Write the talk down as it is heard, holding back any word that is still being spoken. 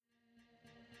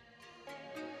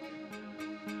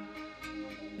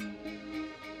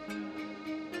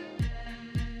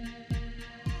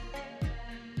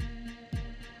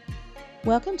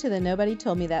Welcome to the Nobody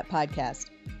Told Me That podcast.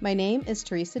 My name is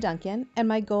Teresa Duncan, and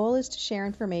my goal is to share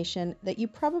information that you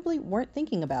probably weren't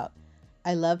thinking about.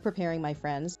 I love preparing my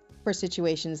friends for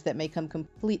situations that may come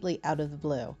completely out of the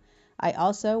blue. I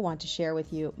also want to share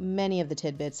with you many of the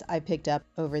tidbits I picked up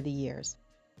over the years.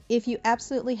 If you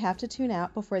absolutely have to tune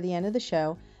out before the end of the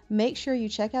show, make sure you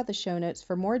check out the show notes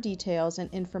for more details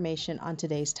and information on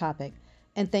today's topic.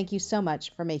 And thank you so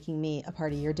much for making me a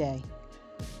part of your day.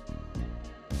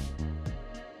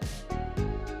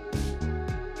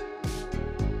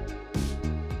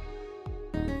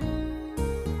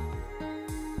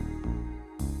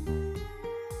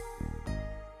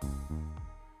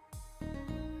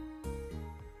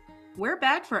 We're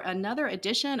back for another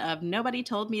edition of Nobody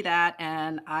Told Me That,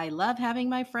 and I love having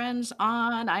my friends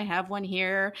on. I have one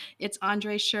here. It's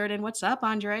Andre Sheridan. What's up,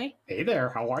 Andre? Hey there,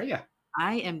 how are you?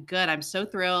 I am good. I'm so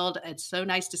thrilled. It's so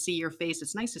nice to see your face.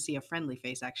 It's nice to see a friendly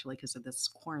face, actually, because of this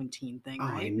quarantine thing, Oh,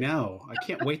 I right? know. I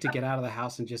can't wait to get out of the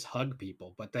house and just hug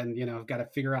people. But then, I've got to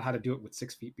figure out how to do it with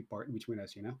 6 feet apart between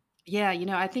us. Yeah,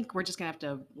 I think we're just gonna have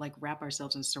to like wrap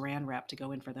ourselves in saran wrap to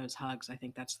go in for those hugs. I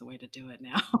think that's the way to do it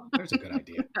now. There's a good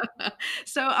idea.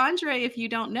 So Andre, if you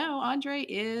don't know, Andre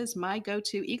is my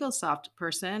go-to EagleSoft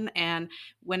person. And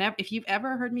whenever if you've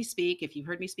ever heard me speak, if you've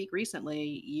heard me speak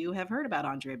recently, you have heard about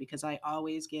Andre because I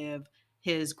always give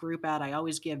his group out. I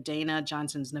always give Dana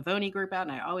Johnson's Navoni group out,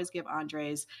 and I always give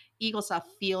Andre's EagleSoft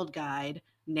field guide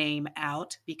name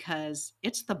out because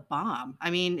it's the bomb. I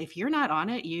mean, if you're not on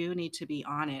it, you need to be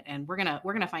on it. And we're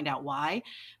gonna find out why.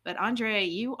 But Andre,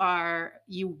 you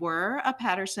were a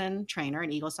Patterson trainer,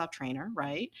 an EagleSoft trainer,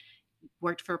 right?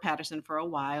 Worked for Patterson for a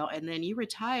while, and then you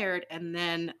retired, and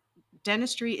then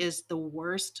dentistry is the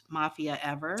worst mafia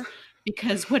ever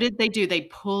because what did they do? They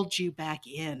pulled you back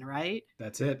in, right?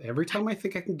 That's it. Every time I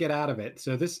think I can get out of it.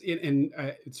 So and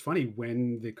it's funny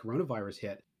when the coronavirus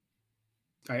hit,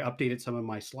 I updated some of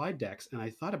my slide decks and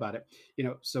I thought about it.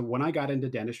 So when I got into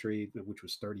dentistry, which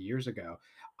was 30 years ago,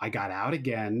 I got out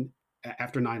again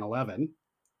after 9/11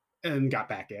 and got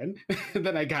back in. And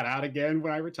then I got out again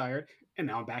when I retired, and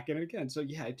now I'm back in it again. So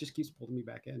yeah, it just keeps pulling me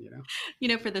back in.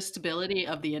 For the stability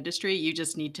of the industry, you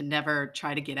just need to never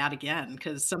try to get out again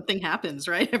because something happens,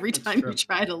 right? Every It's time you true.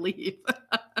 try to leave.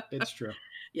 It's true.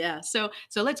 Yeah. So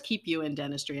let's keep you in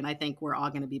dentistry, and I think we're all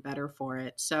going to be better for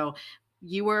it. So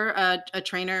you were a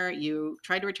trainer, you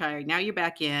tried to retire, now you're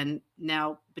back in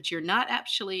now, but you're not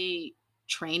actually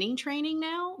training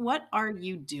now. What are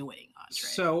you doing, Andre?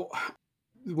 So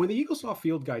when the Eaglesoft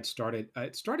Field Guide started,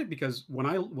 it started because when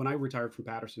I retired from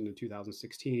Patterson in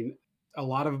 2016, a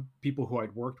lot of people who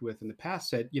I'd worked with in the past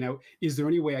said, is there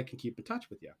any way I can keep in touch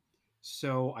with you?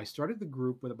 So I started the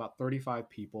group with about 35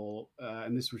 people,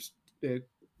 and this was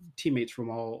teammates from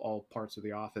all parts of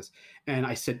the office. And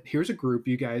I said, here's a group,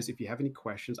 you guys, if you have any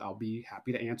questions, I'll be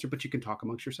happy to answer, but you can talk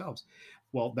amongst yourselves.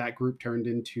 Well, that group turned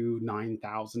into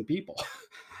 9,000 people.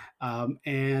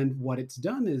 And what it's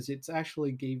done is it's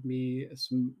actually gave me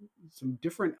some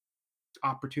different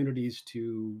opportunities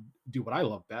to do what I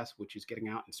love best, which is getting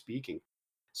out and speaking.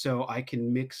 So I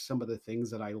can mix some of the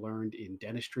things that I learned in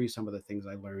dentistry, some of the things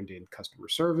I learned in customer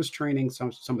service training, some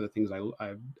of the things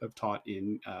I've taught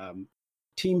in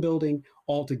team building,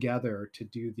 all together to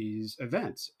do these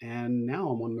events. And now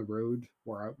I'm on the road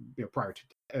where prior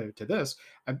to this,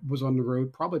 I was on the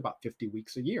road probably about 50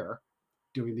 weeks a year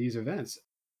doing these events.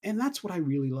 And that's what I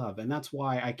really love. And that's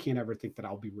why I can't ever think that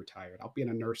I'll be retired. I'll be in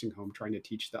a nursing home trying to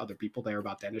teach the other people there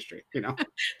about dentistry.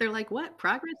 They're like, what?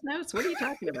 Progress notes? What are you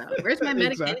talking about? Where's my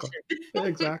medication? Exactly.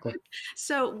 Exactly.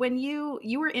 So when you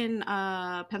were in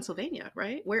Pennsylvania,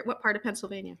 right? What part of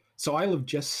Pennsylvania? So I live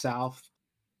just south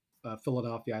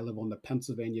Philadelphia. I live on the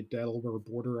Pennsylvania Delaware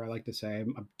border. I like to say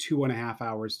I'm 2.5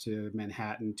 hours to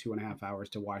Manhattan, 2.5 hours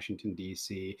to Washington,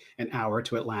 D.C., an hour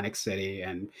to Atlantic City,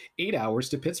 and 8 hours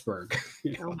to Pittsburgh,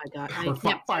 Oh my God. I or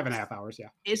can't. five and a half hours. Yeah.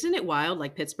 Isn't it wild?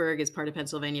 Like Pittsburgh is part of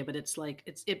Pennsylvania, but it's like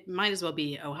it might as well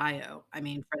be Ohio. I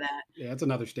mean, for that. Yeah. It's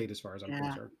another state as far as I'm Yeah.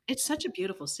 concerned. It's such a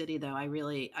beautiful city though.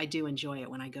 I do enjoy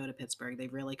it when I go to Pittsburgh.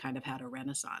 They've really kind of had a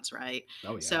renaissance, right?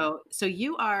 Oh, yeah. So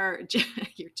you are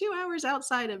you're 2 hours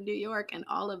outside of New York and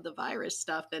all of the virus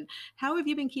stuff. And how have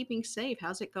you been keeping safe?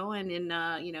 How's it going in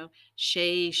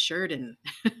Shea Sheridan?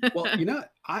 Well,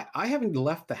 I haven't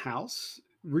left the house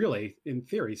really, in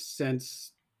theory,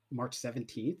 since March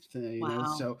 17th.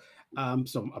 Wow.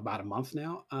 So about a month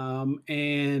now,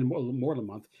 and more than a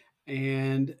month,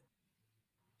 and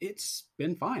it's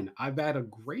been fine. I've had a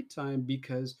great time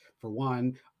because, for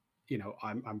one,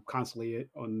 I'm constantly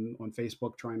on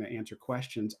Facebook trying to answer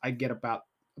questions. I get about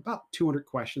 200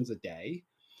 questions a day,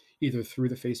 either through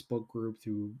the Facebook group,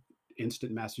 through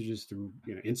instant messages, through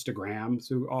Instagram,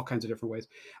 through all kinds of different ways.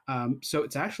 So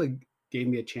it's actually gave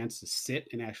me a chance to sit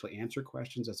and actually answer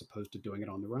questions as opposed to doing it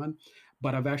on the run.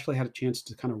 But I've actually had a chance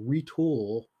to kind of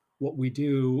retool what we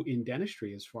do in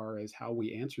dentistry as far as how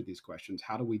we answer these questions.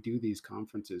 How do we do these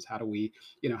conferences? How do we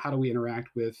interact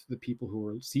with the people who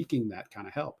are seeking that kind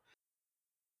of help?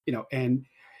 And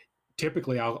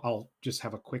typically I'll just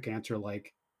have a quick answer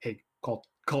like, hey, call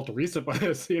Teresa about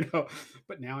this,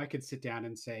 but now I could sit down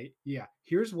and say, yeah,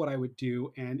 here's what I would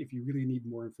do. And if you really need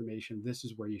more information, this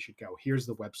is where you should go. Here's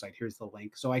the website, here's the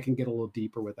link. So I can get a little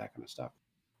deeper with that kind of stuff.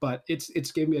 But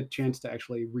it's gave me a chance to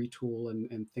actually retool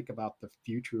and think about the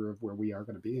future of where we are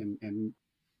going to be in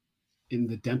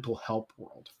the dental help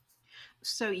world.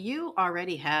 So you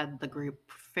already had the group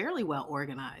fairly well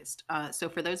organized. So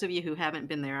for those of you who haven't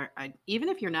been there, even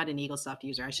if you're not an EagleSoft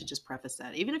user, I should just preface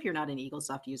that. Even if you're not an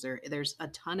EagleSoft user, there's a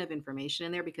ton of information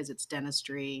in there because it's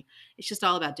dentistry. It's just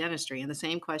all about dentistry, and the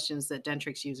same questions that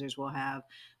Dentrix users will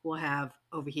have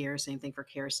over here. Same thing for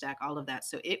CareStack, all of that.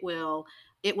 So it will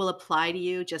apply to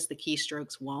you. Just the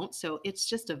keystrokes won't. So it's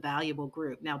just a valuable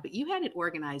group now. But you had it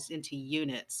organized into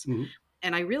units, Mhm.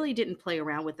 and I really didn't play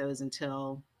around with those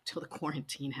until the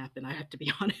quarantine happened, I have to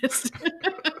be honest.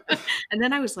 And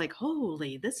then I was like,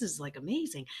 "Holy, this is, like,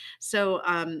 amazing." So,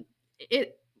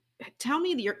 it tell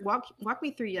me your walk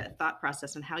me through your thought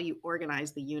process and how you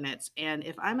organize the units, and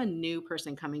if I'm a new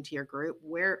person coming to your group,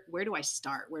 where do I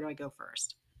start? Where do I go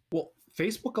first? Well,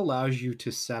 Facebook allows you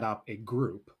to set up a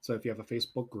group. So if you have a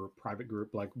Facebook group, private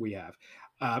group like we have,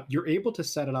 you're able to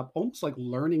set it up almost like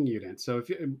learning units. So if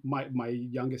my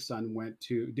youngest son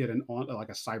did an on like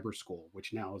a cyber school,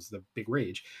 which now is the big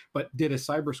rage, but did a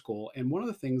cyber school. And one of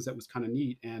the things that was kind of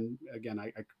neat, and again,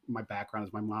 my background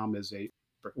is my mom is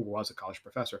was a college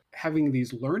professor, having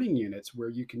these learning units where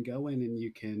you can go in and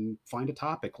you can find a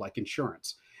topic like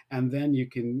insurance, and then you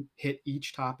can hit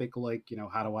each topic like,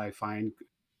 how do I find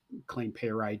claim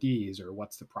payer IDs, or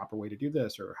what's the proper way to do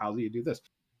this, or how do you do this.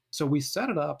 So we set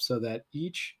it up so that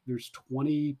there's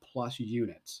 20 plus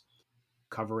units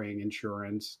covering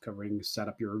insurance, covering set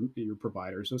up your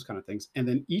providers, those kind of things. And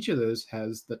then each of those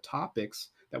has the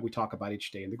topics that we talk about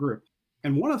each day in the group.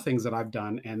 And one of the things that I've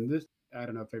done, and this, I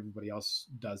don't know if everybody else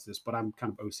does this, but I'm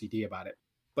kind of OCD about it.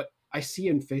 But I see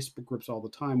in Facebook groups all the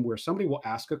time where somebody will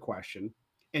ask a question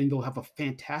and they'll have a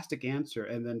fantastic answer.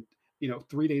 And then,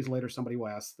 3 days later, somebody will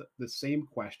ask the same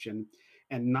question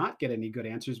and not get any good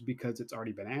answers because it's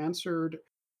already been answered.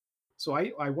 So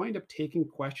I wind up taking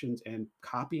questions and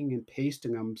copying and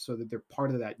pasting them so that they're part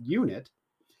of that unit,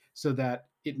 so that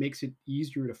it makes it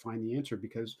easier to find the answer.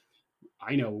 Because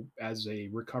I know, as a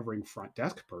recovering front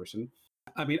desk person,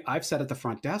 I mean, I've sat at the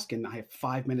front desk and I have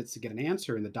 5 minutes to get an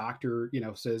answer, and the doctor,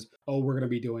 says, "Oh, we're going to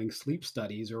be doing sleep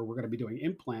studies, or we're going to be doing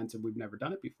implants, and we've never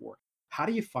done it before." How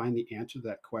do you find the answer to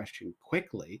that question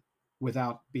quickly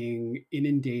without being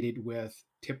inundated with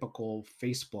typical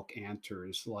Facebook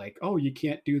answers like, "Oh, you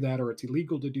can't do that," or "It's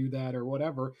illegal to do that," or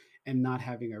whatever, and not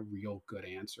having a real good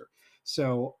answer?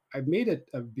 So I've made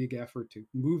a big effort to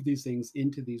move these things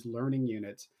into these learning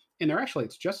units, and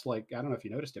it's just like, I don't know if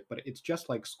you noticed it, but it's just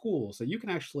like school. So you can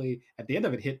actually, at the end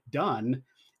of it, hit done,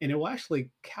 and it will actually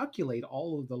calculate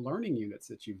all of the learning units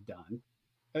that you've done.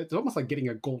 It's almost like getting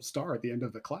a gold star at the end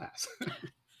of the class.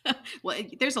 Well,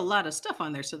 there's a lot of stuff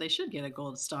on there, so they should get a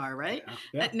gold star, right? Yeah.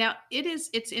 Yeah. Now,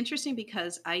 it's interesting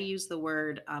because I use the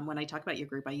word when I talk about your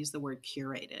group, I use the word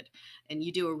curated, and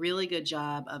you do a really good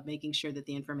job of making sure that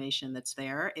the information that's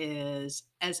there is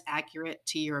as accurate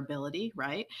to your ability,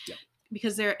 right? Yeah.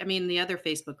 Because I mean, the other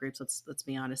Facebook groups, let's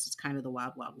be honest, it's kind of the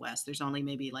wild wild west. There's only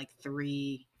maybe like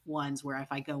three ones where if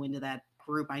I go into that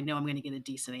group, I know I'm going to get a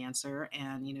decent answer.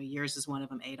 And yours is one of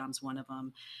them, Adon's one of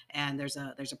them, and there's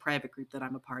a private group that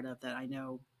I'm a part of that I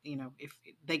know, if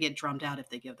they get drummed out if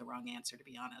they give the wrong answer, to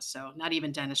be honest. So not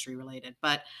even dentistry related,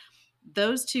 but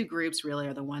those two groups really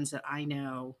are the ones that I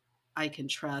know I can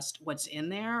trust what's in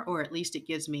there, or at least it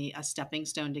gives me a stepping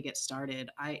stone to get started.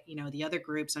 The other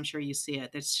groups, I'm sure you see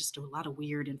it. There's just a lot of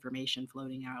weird information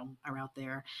floating out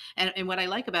there. And what I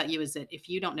like about you is that if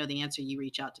you don't know the answer, you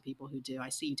reach out to people who do. I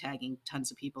see you tagging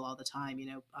tons of people all the time,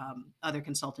 other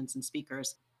consultants and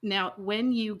speakers. Now,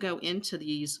 when you go into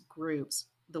these groups,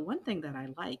 the one thing that I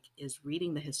like is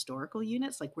reading the historical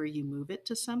units, like where you move it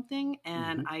to something.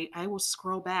 And Mhm. I will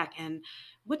scroll back, and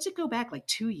what's it go back like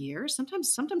 2 years?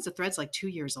 Sometimes the thread's like 2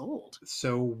 years old.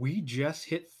 So we just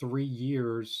hit 3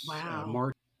 years.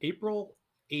 Wow. April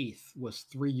 8th was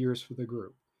 3 years for the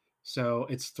group. So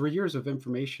it's 3 years of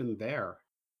information there.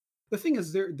 The thing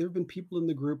is, there have been people in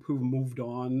the group who've moved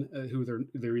on, who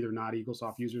they're either not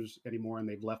EagleSoft users anymore and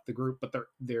they've left the group, but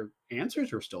their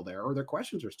answers are still there, or their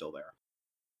questions are still there.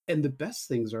 And the best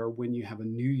things are when you have a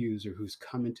new user who's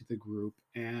come into the group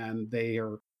and they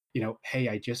are, hey,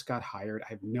 I just got hired. I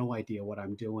have no idea what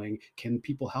I'm doing. Can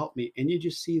people help me? And you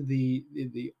just see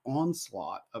the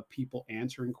onslaught of people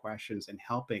answering questions and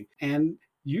helping. And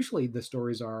usually the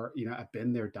stories are, I've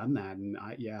been there, done that. And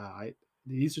I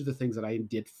these are the things that I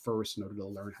did first in order to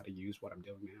learn how to use what I'm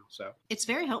doing now. So It's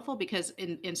very helpful because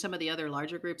in some of the other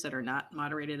larger groups that are not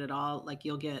moderated at all, like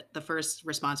you'll get the first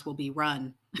response will be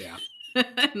run. yeah.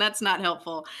 And that's not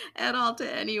helpful at all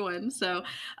to anyone. So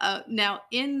now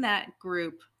in that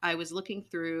group, I was looking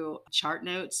through chart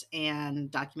notes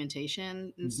and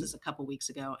documentation. And this Mhm. is a couple weeks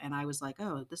ago, and I was like,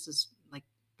 "Oh, this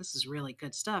is really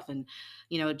good stuff." And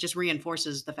it just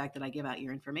reinforces the fact that I give out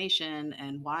your information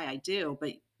and why I do.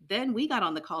 But then we got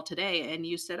on the call today, and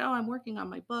you said, "Oh, I'm working on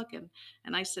my book," and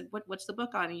I said, "What's the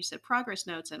book on?" And you said, "Progress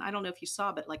Notes." And I don't know if you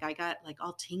saw, but like I got like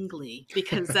all tingly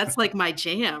because that's like my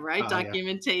jam, right? Yeah.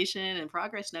 Documentation and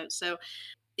progress notes. So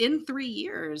in 3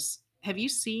 years, have you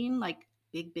seen like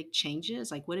big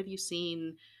changes? Like what have you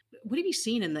seen? What have you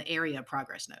seen in the area of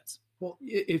progress notes? Well,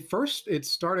 it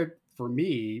started for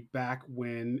me back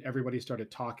when everybody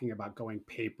started talking about going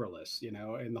paperless,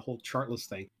 and the whole chartless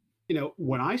thing.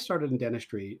 When I started in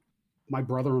dentistry, my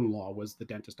brother-in-law was the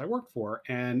dentist I worked for,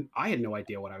 and I had no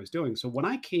idea what I was doing. So when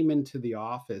I came into the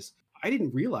office, I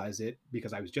didn't realize it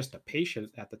because I was just a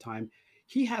patient at the time.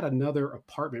 He had another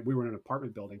apartment. We were in an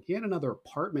apartment building. He had another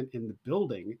apartment in the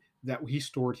building that he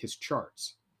stored his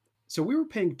charts. So we were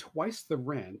paying twice the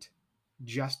rent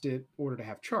just in order to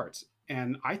have charts.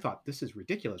 And I thought, this is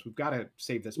ridiculous. We've got to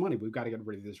save this money. We've got to get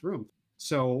rid of this room.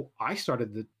 So I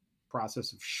started the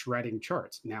process of shredding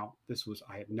charts. Now,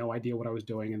 I had no idea what I was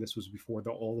doing, and this was before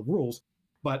all the rules.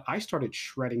 But I started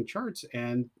shredding charts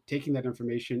and taking that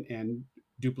information and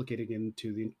duplicating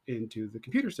into the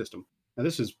computer system. Now,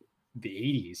 this is the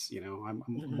 80s. I'm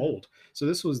Mhm. old. So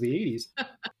this was the 80s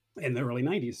in the early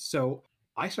 90s. So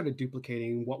I started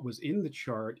duplicating what was in the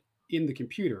chart in the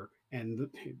computer. And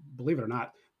believe it or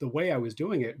not, the way I was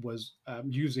doing it was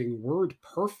using Word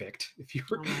Perfect. If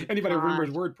Oh my anybody gosh.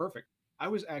 remembers Word Perfect, I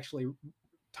was actually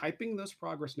typing those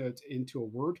progress notes into a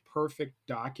Word Perfect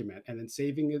document and then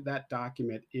saving that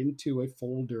document into a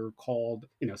folder called,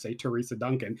 say Teresa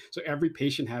Duncan. So every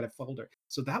patient had a folder.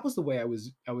 So that was the way I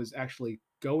was actually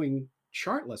going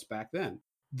chartless back then.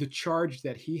 The charge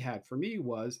that he had for me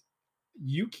was,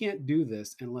 you can't do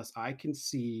this unless I can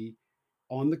see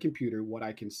on the computer what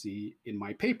I can see in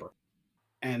my paper.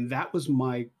 And that was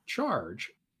my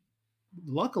charge.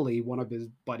 Luckily, one of his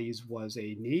buddies was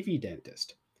a Navy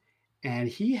dentist, and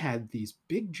he had these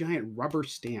big giant rubber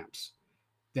stamps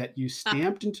that you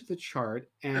stamped into the chart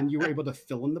and you were able to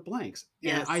fill in the blanks.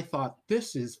 And I Yes. thought,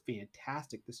 this is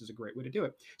fantastic. This is a great way to do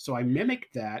it. So I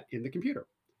mimicked that in the computer.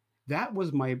 That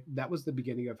was the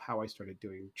beginning of how I started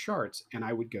doing charts. And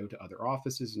I would go to other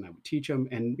offices and I would teach them.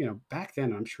 And back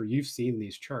then, I'm sure you've seen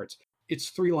these charts. It's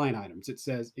 3 line items. It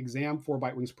says exam 4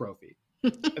 bite wings prophy,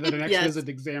 and then the next Yes. visit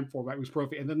exam 4 bite wings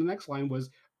prophy, and then the next line was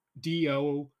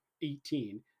do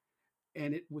 18,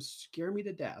 and it was scare me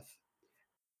to death.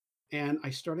 And I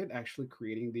started actually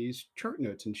creating these chart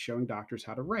notes and showing doctors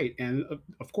how to write. And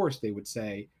of course, they would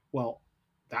say, well,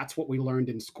 that's what we learned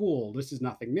in school. This is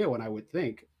nothing new. And I would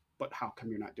think, but how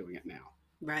come you're not doing it now?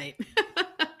 Right.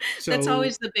 That's So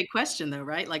always the big question though,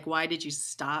 right? Like why did you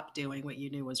stop doing what you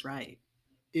knew was right?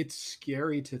 it's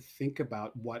scary to think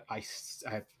about what I've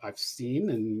seen,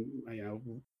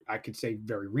 and I could say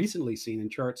very recently seen in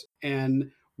charts,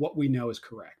 and what we know is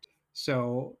correct.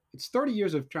 So it's 30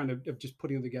 years of trying to of just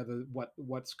putting together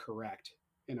what's correct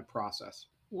in a process.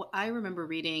 Well, I remember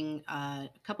reading a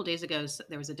couple days ago,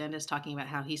 there was a dentist talking about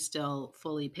how he's still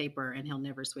fully paper and he'll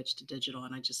never switch to digital.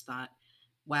 And I just thought,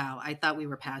 wow, I thought we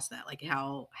were past that. Like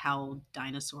how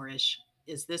dinosaurish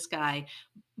is this guy?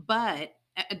 But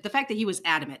the fact that he was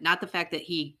adamant, not the fact that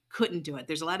he couldn't do it.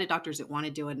 There's a lot of doctors that want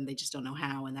to do it and they just don't know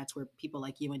how, and that's where people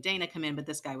like you and Dana come in. But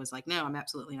this guy was like, no, I'm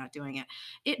absolutely not doing it.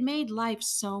 It made life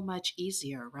so much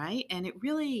easier, right? And it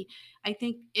really, I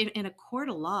think, in a court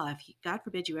of law, if God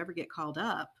forbid you ever get called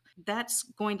up, that's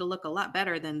going to look a lot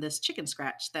better than this chicken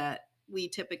scratch that we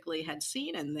typically had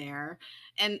seen in there.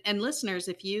 And listeners,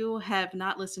 if you have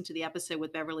not listened to the episode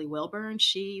with Beverly Wilburn,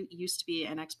 she used to be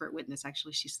an expert witness.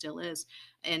 Actually, she still is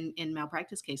in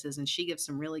malpractice cases, and she gives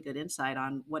some really good insight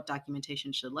on what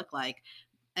documentation should look like.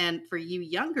 And for you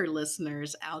younger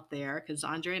listeners out there, because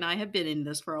Andre and I have been in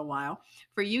this for a while,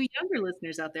 for you younger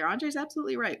listeners out there, Andre's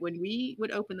absolutely right. When we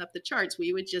would open up the charts,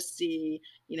 we would just see,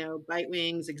 bite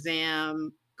wings,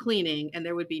 exam, cleaning, and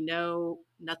there would be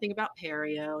nothing about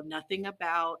perio, nothing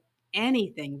about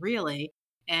anything really.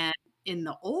 in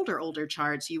the older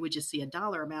charts, you would just see a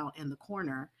dollar amount in the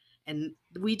corner. And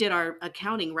we did our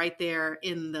accounting right there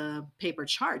in the paper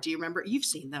chart. Do you remember? You've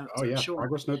seen those, Oh I'm yeah, sure.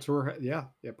 progress notes were yeah.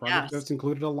 Progress Yes. notes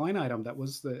included a line item that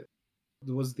was the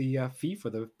fee for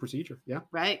the procedure. Yeah.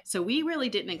 Right. So we really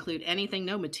didn't include anything,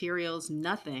 no materials,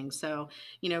 nothing. So,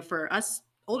 for us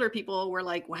older people, we're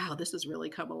like, wow, this has really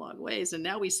come a long ways. And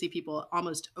now we see people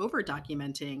almost over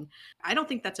documenting. I don't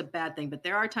think that's a bad thing, but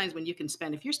there are times when you can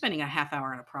spend, if you're spending a half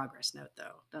hour on a progress note,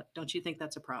 though, don't you think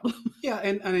that's a problem? Yeah,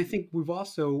 and I think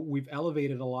we've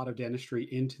elevated a lot of dentistry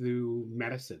into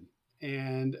medicine,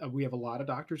 and we have a lot of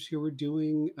doctors who are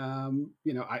doing,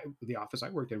 the office I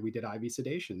worked in, we did IV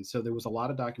sedation, so there was a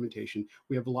lot of documentation.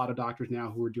 We have a lot of doctors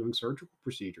now who are doing surgical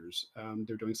procedures.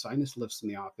 They're doing sinus lifts in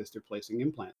the office. They're placing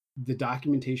implant. The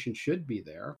documentation should be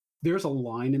there. There's a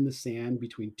line in the sand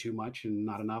between too much and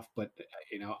not enough, but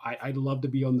I'd love to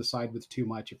be on the side with too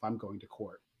much if I'm going to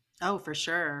court. Oh, for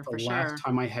sure. The For last sure.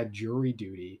 time I had jury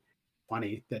duty,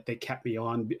 funny that they kept me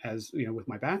on as with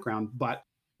my background, but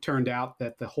turned out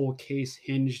that the whole case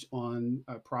hinged on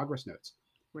progress notes.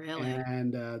 Really?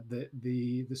 And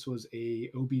this was a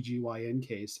OBGYN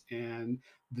case, and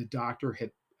the doctor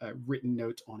had written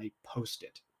notes on a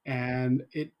post-it, and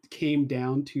it came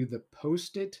down to the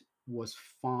post-it was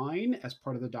fine as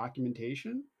part of the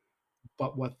documentation,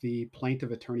 but what the plaintiff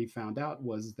attorney found out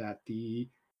was that the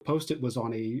post-it was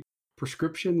on a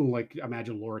prescription, like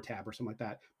imagine Loratab or something like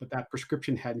that, but that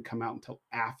prescription hadn't come out until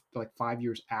after, like 5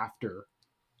 years after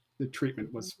the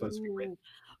treatment was supposed to be written.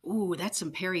 Ooh. Ooh, that's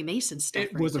some Perry Mason stuff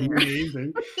It right was there.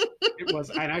 amazing. It was,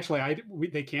 and actually,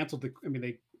 they canceled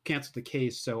they canceled the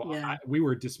case, so Yeah. we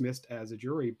were dismissed as a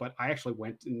jury. But I actually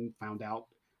went and found out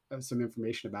some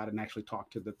information about it, and actually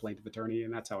talked to the plaintiff attorney,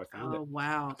 and that's how I found Oh, it.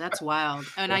 wow, that's wild,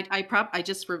 and Yeah. I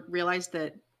just realized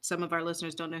that some of our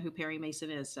listeners don't know who Perry Mason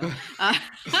is, so,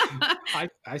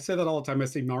 I say that all the time. I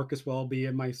say Marcus Welby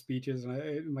in my speeches and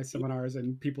in my seminars,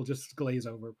 and people just glaze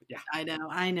over. But yeah,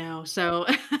 I know, so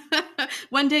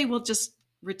one day we'll just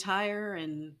retire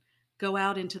and go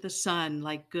out into the sun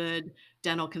like good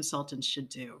dental consultants should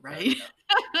do, there you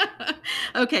right?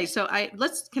 Okay, so I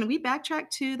let's can we backtrack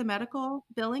to the medical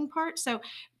billing part? So,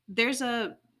 there's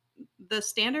a the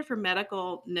standard for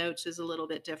medical notes is a little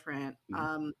bit different. go.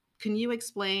 Mhm. Can you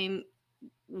explain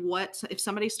what if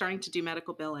somebody's starting to do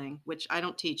medical billing, which I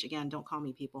don't teach, again, don't call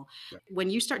me people. Yeah. When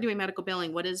you start doing medical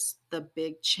billing, what is the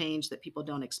big change that people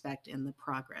don't expect in the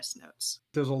progress notes?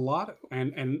 There's a lot,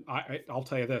 and I'll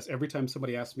tell you this: every time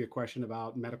somebody asks me a question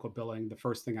about medical billing, the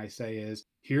first thing I say is,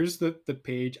 "Here's the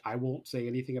page." I won't say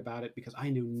anything about it because I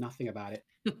knew nothing about it.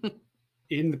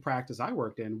 In the practice I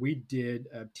worked in, we did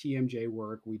TMJ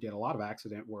work. We did a lot of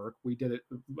accident work. We did it.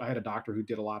 I had a doctor who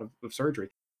did a lot of surgery.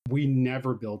 We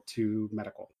never billed to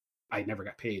medical. I never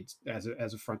got paid as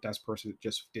a front desk person. It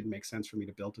just didn't make sense for me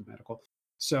to bill to medical.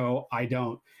 So I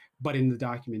don't. But in the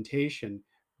documentation,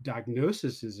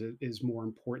 diagnosis is more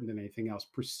important than anything else.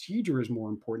 Procedure is more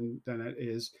important than it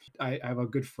is. I have a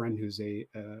good friend who's a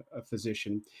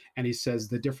physician, and he says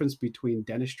the difference between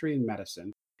dentistry and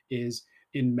medicine is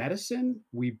in medicine,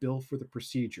 we bill for the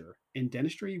procedure. In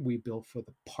dentistry, we bill for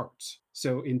the parts.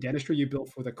 So in dentistry, you bill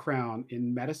for the crown.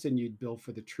 In medicine, you'd bill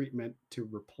for the treatment to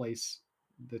replace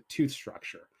the tooth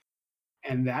structure.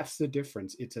 And that's the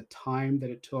difference. It's a time that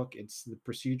it took, it's the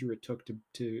procedure it took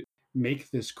to make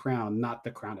this crown, not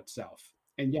the crown itself.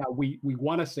 And yeah, we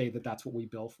want to say that that's what we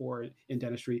bill for in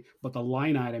dentistry, but the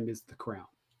line item is the crown.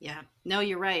 Yeah. No,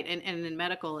 you're right. And in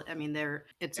medical, I mean,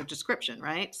 it's a Yeah. description,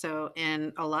 right? So,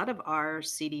 and a lot of our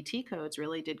CDT codes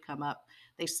really did come up.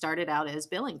 They started out as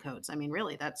billing codes. I mean,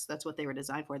 really, that's what they were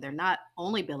designed for. They're not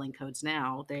only billing codes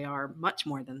now. They are much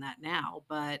more than that now.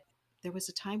 But there was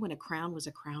a time when a crown was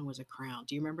a crown was a crown.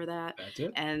 Do you remember that? That's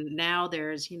it. And now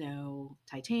there's,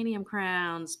 titanium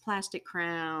crowns, plastic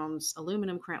crowns,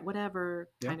 aluminum crown, whatever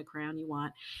Yeah. kind of crown you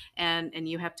want. And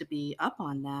you have to be up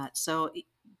on that. So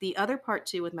the other part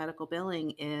too with medical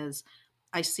billing is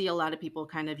I see a lot of people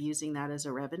kind of using that as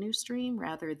a revenue stream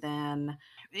rather than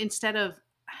instead of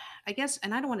I guess,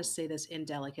 and I don't want to say this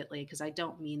indelicately because I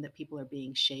don't mean that people are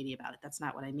being shady about it. That's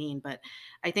not what I mean. But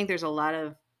I think there's a lot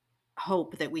of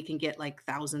hope that we can get like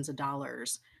thousands of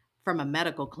dollars from a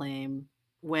medical claim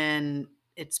when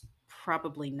it's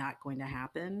probably not going to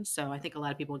happen. So I think a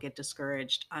lot of people get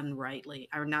discouraged unrightly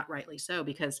or not rightly so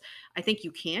because I think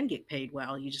you can get paid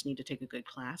well. You just need to take a good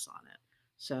class on it.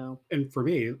 So, And for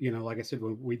me, like I said,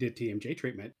 when we did TMJ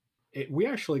treatment, we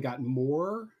actually got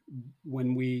more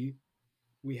when we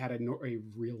had a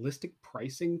realistic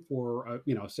pricing for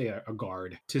say a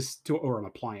guard or an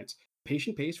appliance.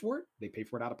 Patient pays for it, they pay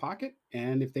for it out of pocket,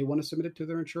 and if they want to submit it to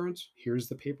their insurance, here's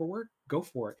the paperwork, go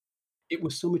for it. it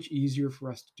was so much easier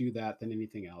for us to do that than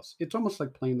anything else. It's almost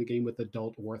like playing the game with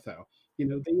adult ortho. They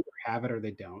either have it or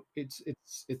they don't.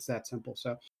 It's that simple.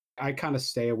 So I kind of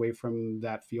stay away from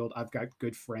that field. I've got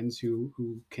good friends who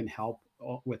can help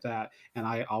with that, and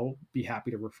I'll be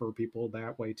happy to refer people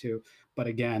that way too. But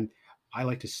again, I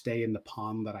like to stay in the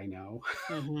pond that I know.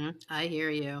 I hear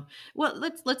you. Well,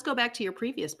 let's go back to your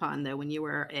previous pond though. When you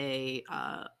were a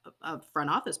front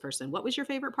office person, what was your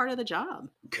favorite part of the job?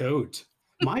 Code.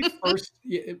 My first,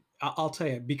 yeah, I'll tell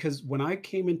you, because when I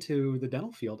came into the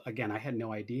dental field, again, I had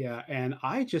no idea, and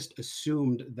I just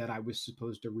assumed that I was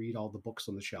supposed to read all the books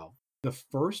on the shelf. The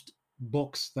first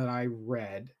books that I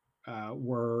read there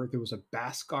was a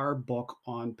Bhaskar book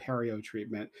on perio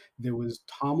treatment. There was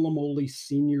Tom Lamoli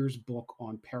Sr.'s book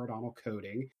on periodontal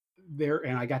coding.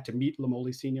 And I got to meet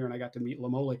Lamoli Sr. and I got to meet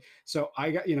Lamoli. So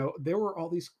there were all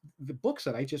these the books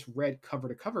that I just read cover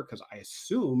to cover because I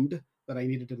assumed that I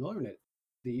needed to learn it.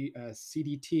 The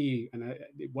CDT, and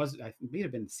it may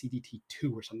have been CDT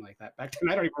 2 or something like that back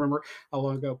then. I don't even remember how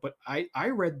long ago, but I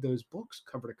read those books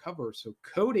cover to cover. So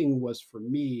coding was for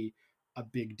me a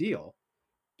big deal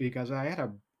because I had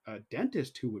a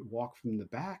dentist who would walk from the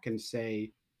back and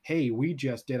say, "Hey, we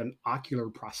just did an ocular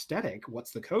prosthetic.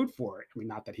 What's the code for it?" I mean,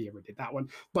 not that he ever did that one,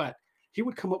 but he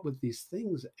would come up with these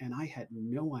things, and I had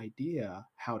no idea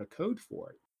how to code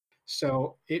for it.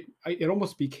 So it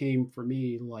almost became for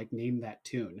me like name that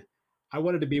tune. I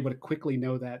wanted to be able to quickly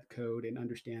know that code and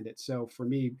understand it. So for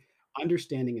me,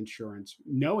 understanding insurance,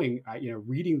 knowing,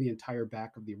 reading the entire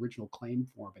back of the original claim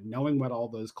form and knowing what all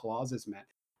those clauses meant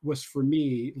was for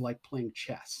me like playing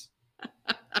chess.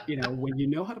 When you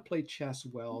know how to play chess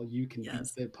well, you can beat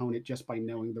Yes. the opponent just by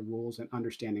knowing the rules and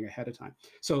understanding ahead of time.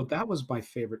 So that was my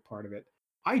favorite part of it.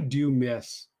 I do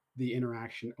miss the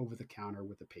interaction over the counter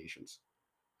with the patients.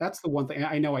 That's the one thing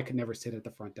I know I could never sit at the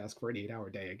front desk for an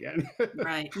 8-hour day again.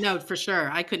 Right. No, for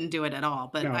sure. I couldn't do it at all,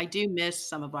 but No, I do miss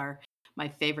some of my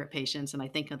favorite patients and I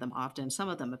think of them often. Some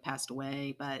of them have passed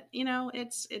away, but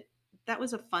that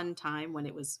was a fun time when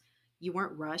it was you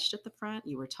weren't rushed at the front,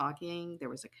 you were talking, there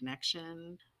was a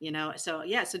connection. So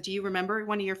yeah, so do you remember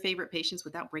one of your favorite patients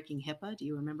without breaking HIPAA? Do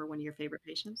you remember one of your favorite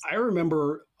patients? I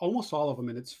remember almost all of them,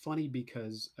 and it's funny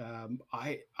because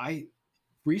I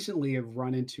recently have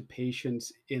run into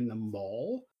patients in the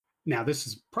mall. Now, this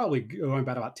is probably going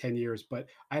back about 10 years, but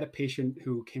I had a patient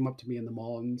who came up to me in the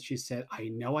mall and she said, "I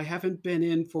know I haven't been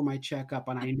in for my checkup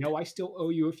and I know I still owe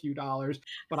you a few dollars,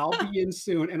 but I'll be in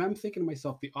soon." And I'm thinking to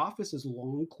myself, the office is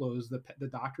long closed. The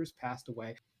doctor's passed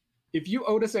away. If you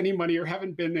owed us any money or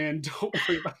haven't been in, don't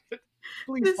worry about it.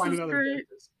 Please This find is another great.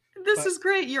 dentist. This But is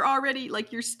great. You're already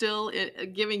like you're still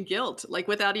giving guilt like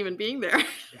without even being there.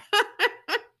 yeah,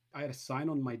 I had a sign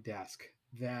on my desk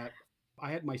that I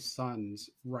had my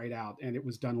sons write out, and it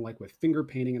was done like with finger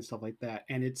painting and stuff like that.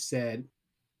 And it said,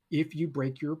 "If you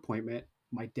break your appointment,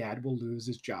 my dad will lose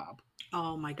his job."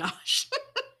 Oh my gosh.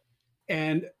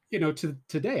 And to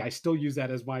today, I still use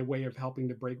that as my way of helping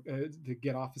to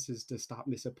get offices to stop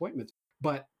misappointments.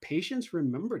 But patients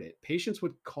remembered it. Patients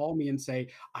would call me and say,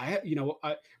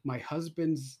 my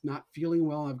husband's not feeling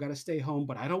well. I've got to stay home,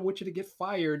 but I don't want you to get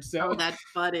fired." Oh, So, that's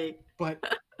funny. but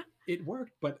it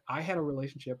worked. But I had a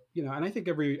relationship, and I think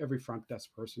every front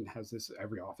desk person has this.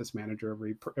 Every office manager,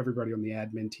 everybody on the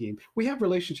admin team, we have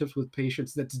relationships with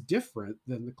patients that's different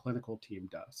than the clinical team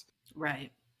does.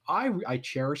 Right. I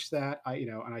cherish that.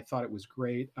 And I thought it was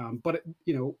great. But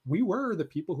we were the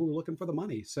people who were looking for the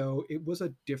money, so it was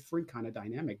a different kind of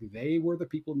dynamic. They were the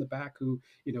people in the back who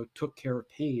took care of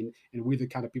pain, and we're the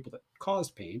kind of people that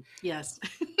caused pain. Yes.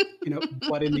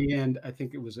 But in the end, I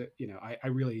think it was I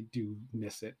really do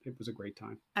miss it. It was a great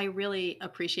time. I really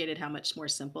appreciated how much more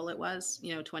simple it was,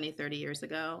 20, 30 years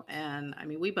ago. And I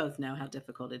mean, we both know how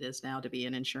difficult it is now to be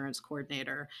an insurance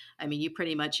coordinator. I mean, you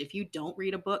pretty much, if you don't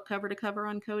read a book cover to cover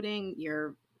on coding,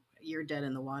 you're dead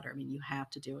in the water. I mean, you have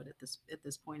to do it at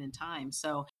this point in time.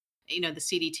 So, the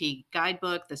CDT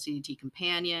guidebook, the CDT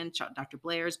companion, Dr.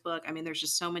 Blair's book. I mean, there's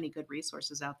just so many good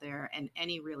resources out there, and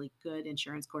any really good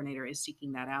insurance coordinator is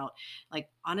seeking that out. Like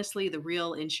honestly, the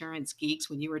real insurance geeks,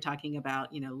 when you were talking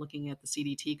about, looking at the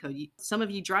CDT code, some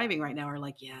of you driving right now are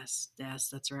like, yes, yes,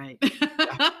 that's right. Yeah,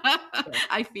 yeah.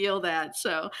 I feel that.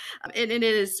 So, and it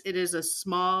is a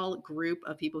small group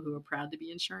of people who are proud to be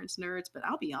insurance nerds. But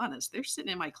I'll be honest, they're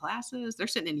sitting in my classes, they're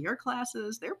sitting in your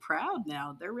classes, they're proud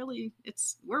now. We're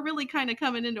really kind of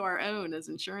coming into our own as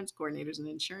insurance coordinators and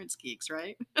insurance geeks,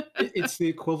 right? It's the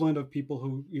equivalent of people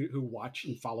who watch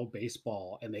and follow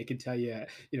baseball, and they can tell you,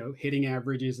 hitting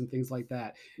averages and things like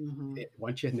that. Hmm.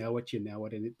 Once you know it,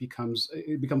 and it becomes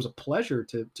a pleasure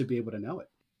to be able to know it.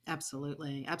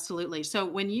 Absolutely, absolutely. So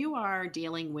when you are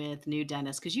dealing with new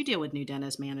dentists, because you deal with new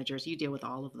dentist managers, you deal with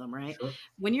all of them, right? Sure.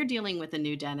 When you're dealing with a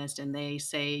new dentist and they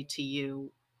say to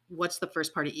you, "What's the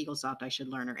first part of EagleSoft I should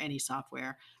learn?" or any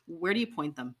software, where do you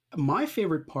point them? My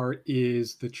favorite part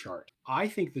is the chart. I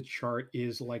think the chart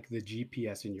is like the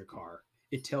GPS in your car.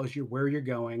 It tells you where you're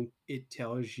going. It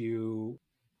tells you,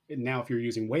 and now if you're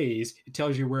using Waze, it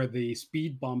tells you where the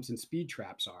speed bumps and speed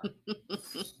traps are.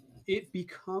 It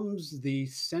becomes the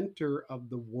center of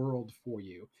the world for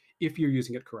you if you're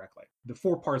using it correctly. The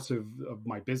four parts of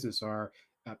my business are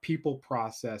people,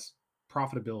 process,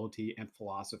 profitability, and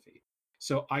philosophy.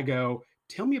 So I go,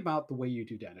 tell me about the way you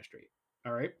do dentistry.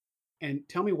 All right. And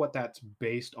tell me what that's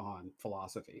based on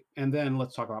philosophy. And then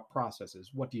let's talk about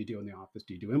processes. What do you do in the office?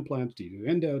 Do you do implants? Do you do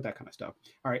endo? That kind of stuff.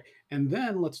 All right. And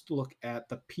then let's look at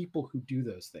the people who do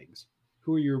those things.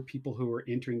 Who are your people who are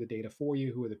entering the data for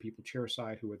you? Who are the people chair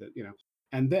side? Who are the,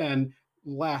 and then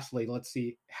lastly, let's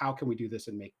see how can we do this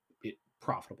and make it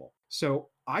profitable. So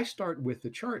I start with the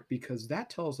chart because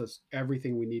that tells us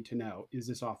everything we need to know. Is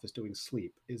this office doing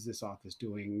sleep? Is this office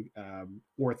doing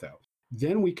ortho?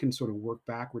 Then we can sort of work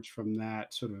backwards from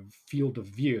that sort of field of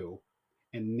view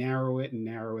and narrow it and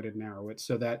narrow it and narrow it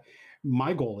so that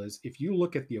my goal is if you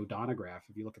look at the odontograph,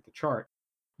 if you look at the chart,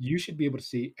 you should be able to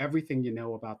see everything you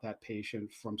know about that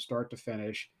patient from start to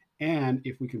finish. And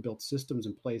if we can build systems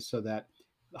in place so that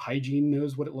the hygiene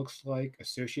knows what it looks like,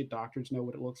 associate doctors know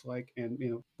what it looks like. And,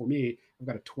 for me, I've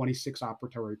got a 26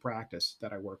 operatory practice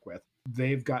that I work with.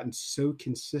 They've gotten so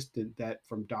consistent that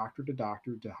from doctor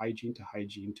to hygiene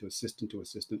to assistant,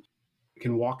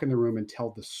 can walk in the room and tell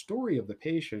the story of the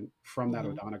patient from that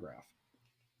Mhm. odontograph.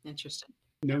 Interesting.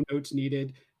 No notes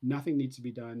needed. Nothing needs to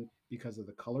be done because of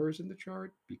the colors in the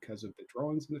chart, because of the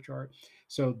drawings in the chart.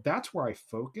 So that's where I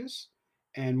focus.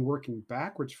 And working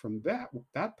backwards from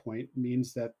that point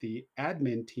means that the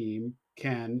admin team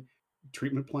can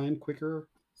treatment plan quicker,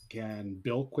 can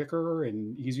bill quicker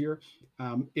and easier.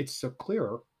 It's so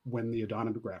clearer when the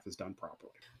odontograph is done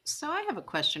properly. So I have a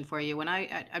question for you. When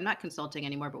I'm not consulting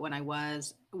anymore, but when I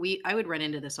was, I would run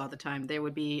into this all the time. There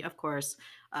would be, of course,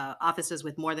 offices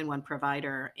with more than one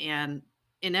provider, and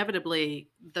inevitably,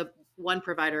 the one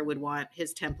provider would want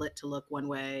his template to look one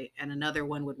way, and another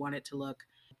one would want it to look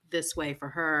this way for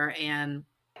her. And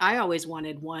I always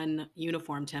wanted one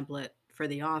uniform template for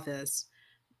the office,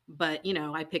 but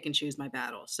I pick and choose my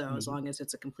battles, so as Mhm. long as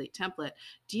it's a complete template.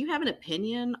 Do you have an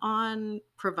opinion on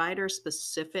provider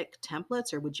specific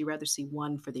templates, or would you rather see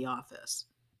one for the office?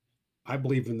 I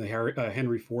believe in the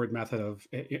Henry Ford method of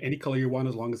any color you want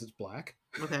as long as it's black.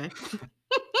 Okay.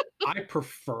 I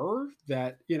prefer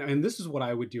that, and this is what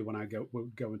I would do when I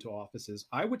would go into offices.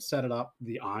 I would set it up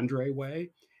the Andre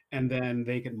way, and then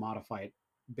they can modify it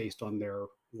based on their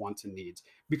wants and needs.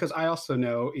 Because I also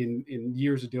know in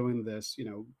years of doing this,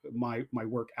 my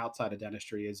work outside of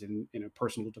dentistry is in a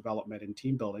personal development and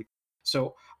team building.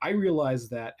 So I realize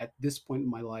that at this point in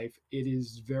my life, it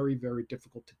is very, very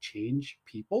difficult to change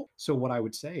people. So what I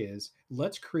would say is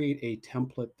let's create a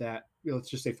template that, let's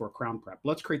just say for a crown prep,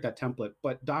 let's create that template.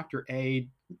 But Dr. A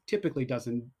typically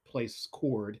doesn't place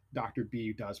cord, Dr.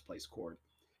 B does place cord.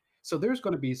 So there's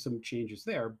going to be some changes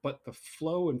there, but the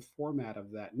flow and format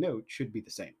of that note should be the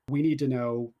same. We need to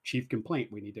know chief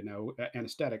complaint. We need to know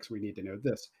anesthetics. We need to know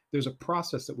this. There's a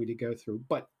process that we need to go through,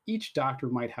 but each doctor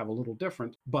might have a little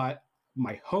different. But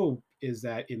my hope is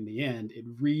that in the end, it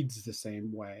reads the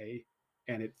same way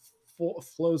and it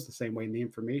flows the same way and the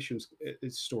information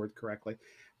is stored correctly.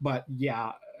 But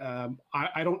yeah,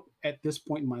 I don't, at this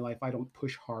point in my life, I don't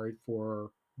push hard for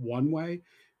one way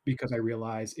because I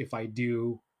realize if I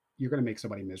do, you're going to make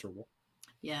somebody miserable.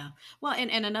 Yeah. Well,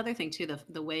 and another thing too,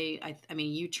 the way I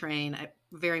mean, you train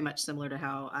very much similar to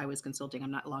how I was consulting.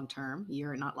 I'm not long term.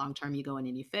 You're not long term. You go in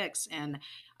and you fix. And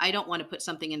I don't want to put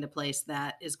something into place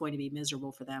that is going to be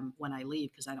miserable for them when I leave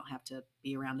because I don't have to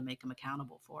be around to make them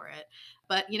accountable for it.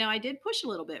 But I did push a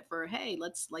little bit for, hey,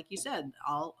 let's, like you said,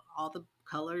 all the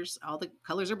colors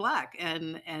are black,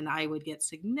 and I would get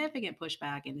significant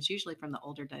pushback, and it's usually from the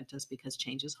older dentists because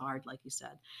change is hard, like you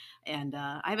said. And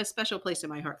I have a special place in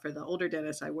my heart for the older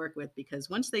dentists I work with because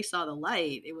once they saw the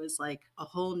light, it was like a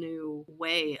whole new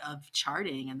way of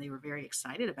charting, and they were very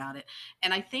excited about it.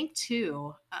 And I think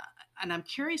too, and I'm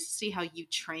curious to see how you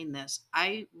train this.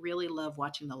 I really love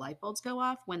watching the light bulbs go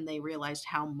off when they realized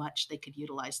how much they could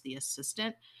utilize the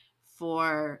assistant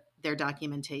for their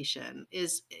documentation.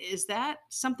 Is that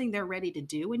something they're ready to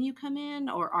do when you come in,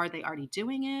 or are they already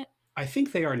doing it? I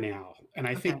think they are now, and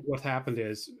I think Okay. what happened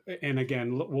is, and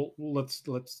again,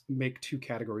 let's make two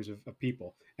categories of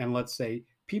people, and let's say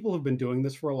people who've been doing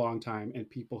this for a long time and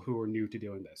people who are new to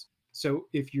doing this. So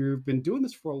if you've been doing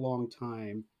this for a long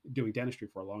time, doing dentistry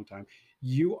for a long time,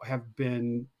 you have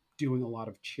been doing a lot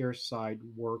of chairside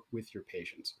work with your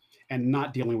patients and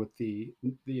not dealing with the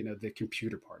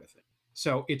computer part of it.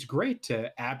 So it's great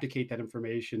to abdicate that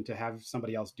information to have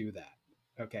somebody else do that.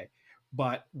 Okay.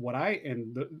 But one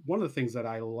of the things that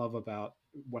I love about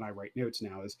when I write notes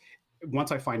now is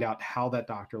once I find out how that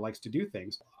doctor likes to do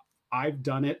things, I've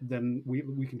done it, then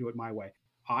we can do it my way.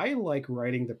 I like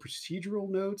writing the procedural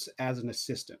notes as an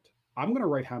assistant. I'm going to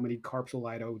write how many carpal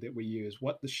lido that we use,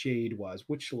 what the shade was,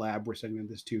 which lab we're sending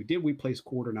this to, did we place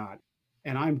cord or not,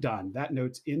 and I'm done. That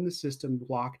note's in the system,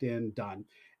 locked in, done.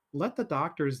 Let the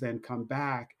doctors then come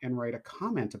back and write a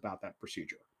comment about that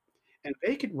procedure, and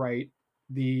they could write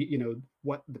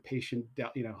what the patient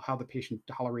how the patient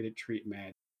tolerated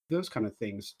treatment, those kind of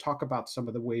things. Talk about some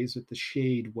of the ways that the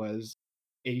shade was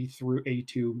a through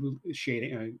A2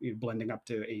 shading, blending up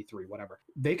to A3, whatever.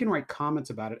 They can write comments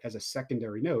about it as a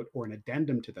secondary note or an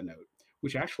addendum to the note,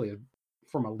 which actually,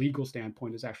 from a legal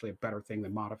standpoint, is actually a better thing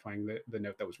than modifying the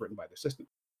note that was written by the assistant.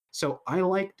 So I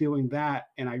like doing that.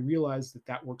 And I realize that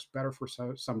that works better for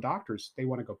some doctors. They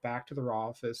want to go back to their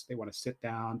office, they want to sit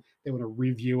down, they want to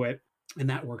review it. And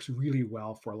that works really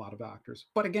well for a lot of doctors.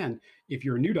 But again, if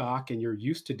you're a new doc and you're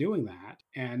used to doing that,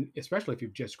 and especially if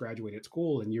you've just graduated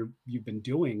school and you've been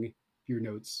doing your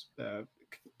notes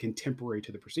contemporary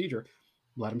to the procedure,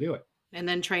 let them do it. And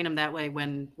then train them that way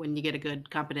when you get a good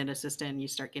competent assistant, you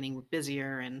start getting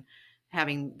busier and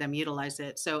having them utilize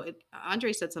it. So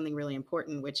Andre said something really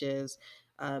important, which is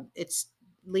it's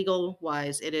legal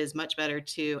wise, it is much better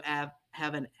to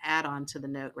have an add-on to the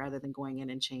note rather than going in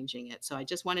and changing it. So I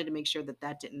just wanted to make sure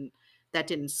that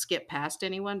didn't skip past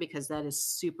anyone, because that is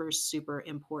super super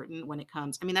important when it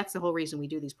comes. I mean, that's the whole reason we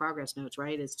do these progress notes,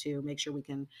 right? Is to make sure we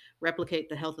can replicate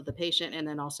the health of the patient and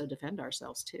then also defend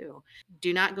ourselves too.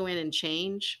 Do not go in and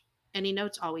change any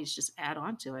notes, always just add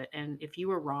on to it. And if you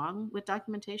were wrong with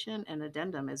documentation, an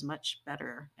addendum is much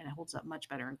better and it holds up much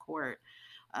better in court.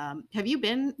 Have you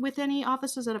been with any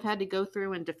offices that have had to go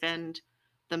through and defend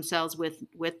themselves with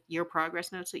your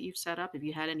progress notes that you've set up? Have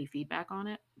you had any feedback on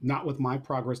it? Not with my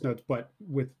progress notes, but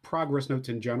with progress notes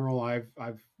in general,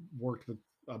 I've worked with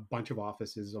a bunch of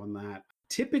offices on that.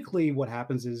 Typically, what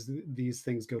happens is these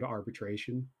things go to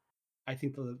arbitration. I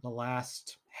think the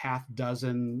last half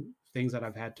dozen things that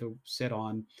I've had to sit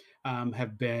on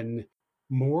have been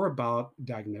more about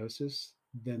diagnosis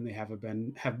than they have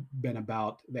been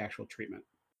about the actual treatment.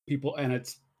 People, and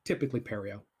it's typically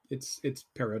perio. It's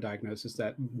perio diagnosis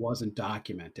that wasn't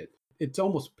documented. It's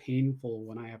almost painful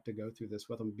when I have to go through this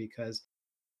with them because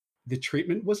the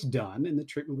treatment was done and the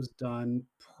treatment was done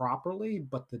properly,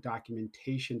 but the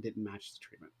documentation didn't match the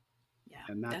treatment, Yeah,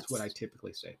 and that's what I that's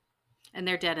typically say. and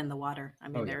they're dead in the water. I Oh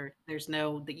mean, yeah. there's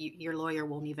no that your lawyer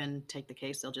won't even take the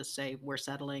case. They'll just say we're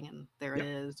settling, and there it Yep.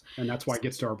 is. And that's why it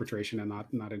gets to arbitration and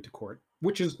not into court,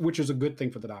 which is a good thing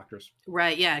for the doctors.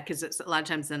 Right, yeah, because it's a lot of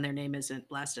times then their name isn't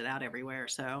blasted out everywhere.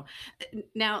 So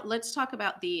now let's talk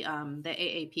about the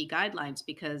AAP guidelines,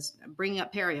 because bringing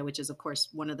up perio, which is of course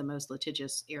one of the most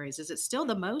litigious areas, is it still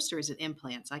the most or is it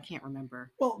implants? I can't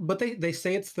remember. Well, but they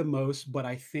say it's the most, but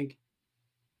I think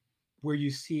where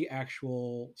you see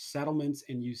actual settlements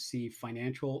and you see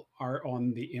financial are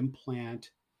on the implant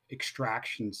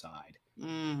extraction side.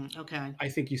 Okay. I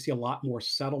think you see a lot more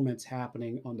settlements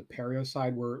happening on the perio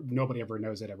side where nobody ever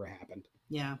knows it ever happened.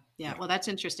 Yeah, yeah. Yeah. Well, that's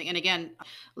interesting. And again,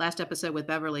 last episode with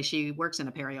Beverly, she works in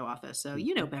a perio office. So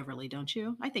you know Mhm. Beverly, don't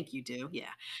you? I think you do.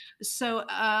 Yeah. So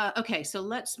okay, so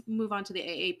let's move on to the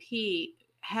AAP.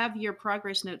 Have your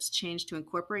progress notes changed to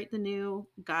incorporate the new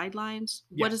guidelines?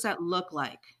 What does Yes. that look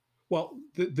like? Well,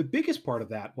 the biggest part of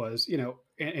that was,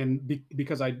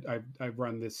 because I've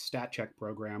run this stat check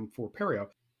program for perio,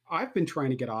 I've been trying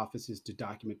to get offices to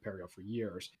document perio for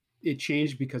years. It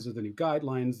changed because of the new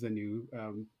guidelines, the new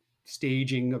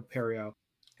staging of perio.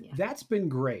 Yeah. That's been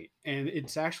great, and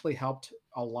it's actually helped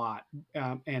a lot.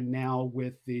 And now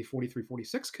with the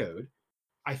 4346 code,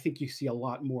 I think you see a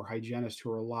lot more hygienists who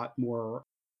are a lot more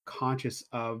conscious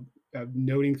of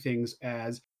noting things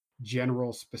as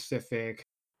general, specific.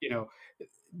 You know,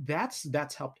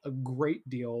 that's helped a great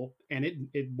deal, and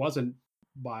it wasn't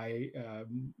by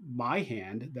my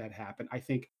hand that happened. I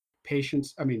think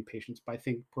patients, but I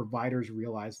think providers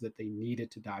realized that they needed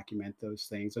to document those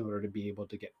things in order to be able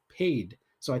to get paid.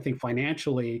 So I think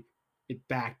financially, it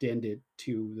backed ended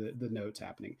to the notes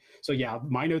happening. So yeah,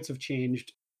 my notes have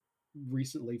changed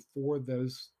recently for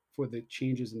the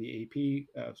changes in the AP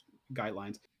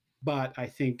guidelines, but I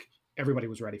think everybody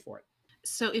was ready for it.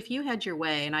 So if you had your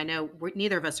way, and I know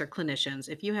neither of us are clinicians,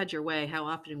 if you had your way, how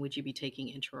often would you be taking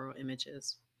intro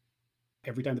images?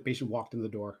 Every time the patient walked in the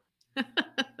door.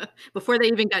 Before they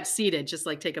even got seated, just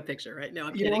like take a picture, right? No,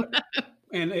 I'm You know kidding. what?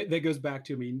 And that goes back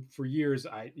to, I mean, for years,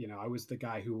 I was the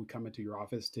guy who would come into your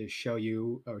office to show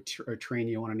you or train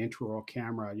you on an intraoral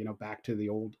camera, back to the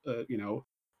old,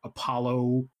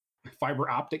 Apollo fiber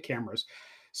optic cameras.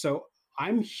 So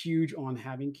I'm huge on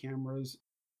having cameras.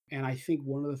 And I think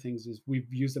one of the things is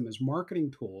we've used them as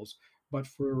marketing tools, but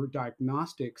for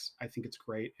diagnostics, I think it's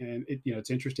great. And it's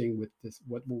interesting with this,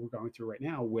 what we're going through right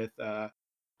now with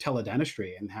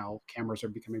teledentistry and how cameras are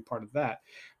becoming part of that.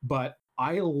 But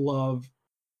I love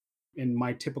in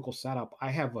my typical setup,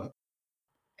 I have a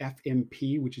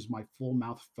FMP, which is my full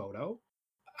mouth photo.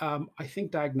 I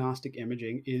think diagnostic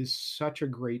imaging is such a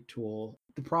great tool.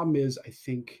 The problem is, I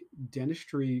think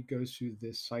dentistry goes through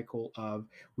this cycle of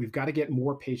we've got to get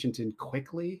more patients in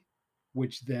quickly,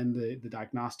 which then the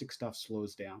diagnostic stuff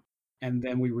slows down. And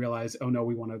then we realize, oh no,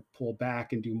 we want to pull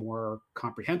back and do more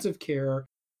comprehensive care.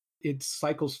 It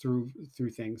cycles through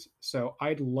things. So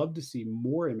I'd love to see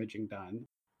more imaging done.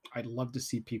 I'd love to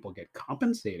see people get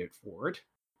compensated for it.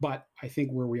 But I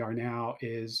think where we are now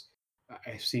is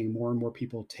I'm seeing more and more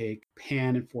people take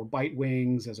pan and 4 bite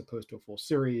wings as opposed to a full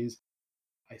series.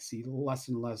 I see less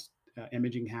and less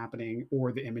imaging happening,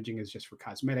 or the imaging is just for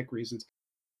cosmetic reasons.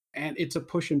 And it's a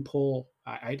push and pull.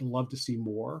 I'd love to see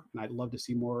more, and I'd love to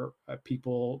see more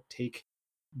people take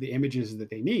the images that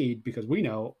they need, because we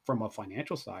know from a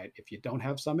financial side, if you don't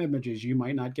have some images, you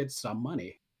might not get some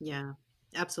money. Yeah,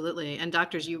 absolutely. And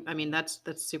doctors, I mean, that's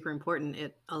super important.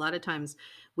 A lot of times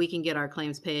we can get our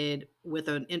claims paid with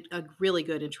a really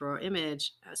good intraoral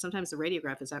image. Sometimes the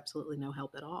radiograph is absolutely no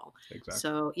help at all. Exactly.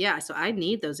 So yeah, so I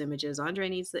need those images. Andre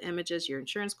needs the images. Your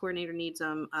insurance coordinator needs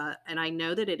them. And I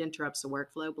know that it interrupts the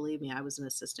workflow. Believe me, I was an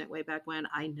assistant way back when.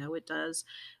 I know it does,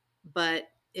 but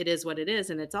it is what it is.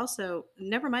 And it's also,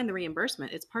 never mind the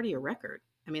reimbursement. It's part of your record.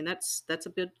 I mean, that's a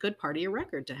good part of your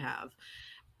record to have.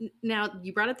 Now,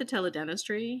 you brought up the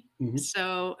teledentistry, Hmm.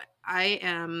 so I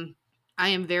am I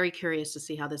am very curious to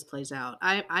see how this plays out.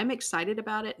 I'm excited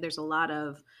about it. There's a lot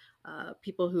of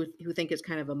people who think it's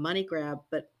kind of a money grab,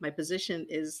 but my position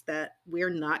is that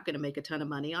we're not going to make a ton of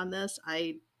money on this.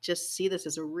 I just see this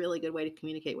as a really good way to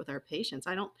communicate with our patients.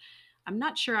 I'm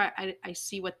not sure I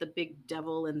see what the big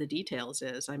devil in the details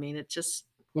is. I mean, it just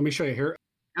Let me show you here.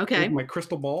 Here's okay. my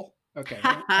crystal ball. Okay,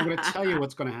 I'm going to tell you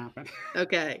what's going to happen.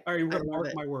 Okay, All right, we're I going to love mark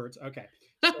it. my words. Okay,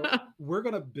 so we're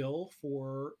going to bill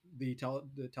for the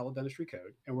teledentistry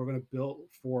code, and we're going to bill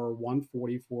for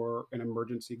 140 for an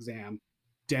emergency exam.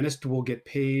 Dentist will get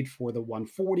paid for the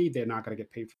 140. They're not going to get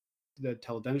paid for the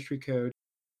teledentistry code.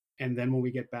 And then when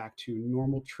we get back to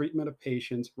normal treatment of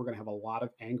patients, we're going to have a lot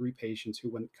of angry patients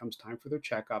who, when it comes time for their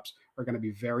checkups, are going to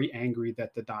be very angry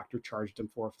that the doctor charged them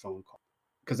for a phone call.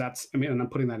 Because that's, I mean, and I'm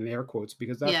putting that in air quotes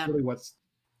because that's Yeah. really what's,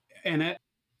 and it,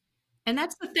 And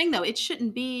that's the thing though, it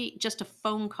shouldn't be just a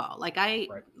phone call. right.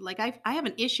 I have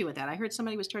an issue with that. I heard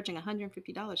somebody was charging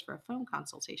 $150 for a phone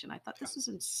consultation. I thought Yeah. this is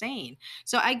insane.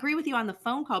 So I agree with you on the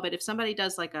phone call, but if somebody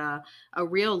does like a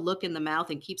real look in the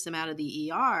mouth and keeps them out of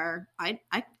the ER, I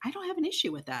don't have an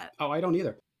issue with that. Oh, I don't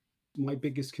either. My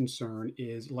biggest concern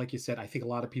is, like you said, I think a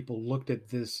lot of people looked at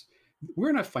this.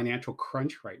 We're in a financial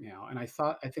crunch right now. And I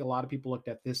think a lot of people looked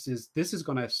at this is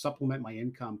going to supplement my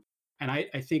income. And I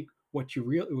think what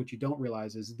you don't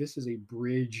realize is this is a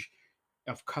bridge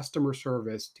of customer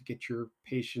service to get your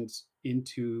patients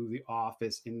into the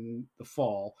office in the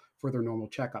fall for their normal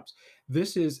checkups.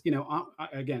 This is,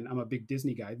 again, I'm a big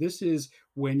Disney guy. This is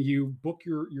when you book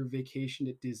your vacation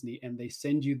at Disney and they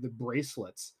send you the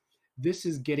bracelets. This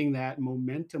is getting that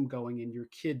momentum going in your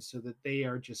kids so that they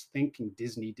are just thinking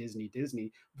Disney, Disney,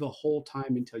 Disney the whole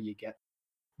time until you get.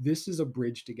 This is a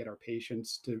bridge to get our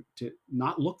patients to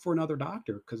not look for another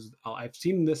doctor, because I've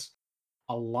seen this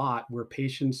a lot where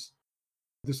patients,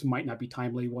 this might not be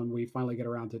timely when we finally get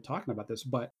around to talking about this,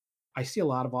 but I see a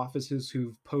lot of offices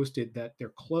who've posted that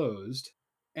they're closed.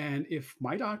 And if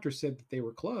my doctor said that they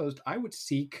were closed, I would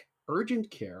seek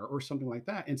urgent care or something like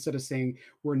that instead of saying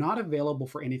we're not available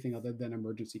for anything other than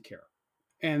emergency care.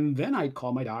 And then I'd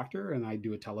call my doctor and I'd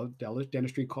do a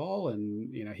dentistry call,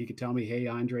 and he could tell me, hey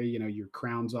Andre, your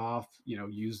crown's off,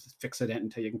 use Fixodent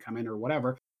until you can come in or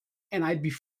whatever, and I'd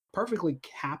be perfectly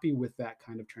happy with that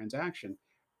kind of transaction.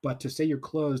 But to say you're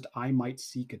closed, I might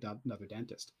seek another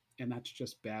dentist, and that's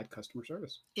just bad customer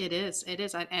service. It is. It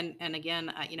is. And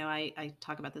again, I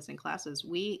talk about this in classes.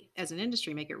 We, as an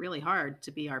industry, make it really hard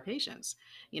to be our patients.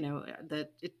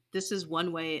 This is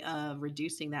one way of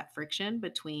reducing that friction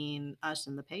between us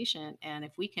and the patient. And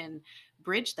if we can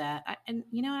bridge that. And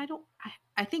I don't.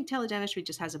 I think teledentistry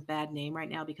just has a bad name right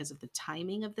now because of the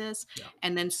timing of this. Yeah.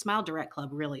 And then Smile Direct Club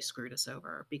really screwed us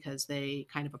over because they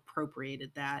kind of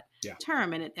appropriated that Yeah.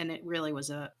 term, and it really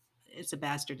was it's a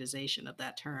bastardization of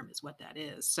that term is what that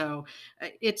is. So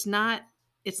it's not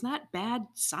bad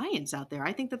science out there.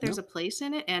 I think that there's No. a place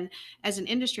in it, and as an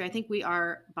industry, I think we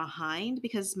are behind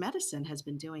because medicine has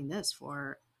been doing this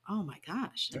for, oh my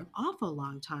gosh, Yeah. an awful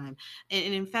long time.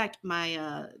 And in fact,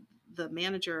 my the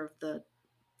manager of the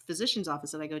physician's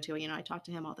office that I go to, I talk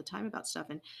to him all the time about stuff,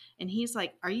 and he's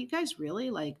like, "Are you guys really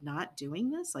like not doing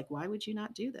this? Like, why would you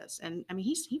not do this?" And I mean,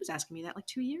 he was asking me that like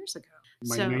 2 years ago.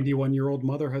 My So 91-year-old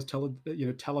mother has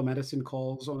telemedicine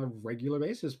calls on a regular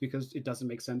basis because it doesn't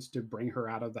make sense to bring her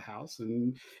out of the house,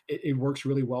 and it works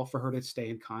really well for her to stay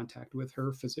in contact with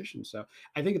her physician. So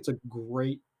I think it's a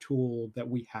great tool that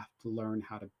we have to learn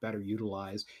how to better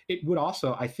utilize. It would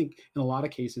also, I think, in a lot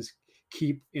of cases,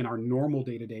 keep in our normal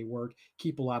day-to-day work,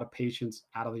 keep a lot of patients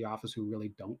out of the office who really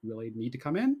don't really need to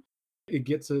come in. It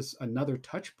gets us another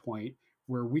touch point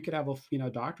where we could have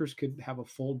doctors could have a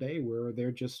full day where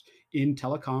they're just in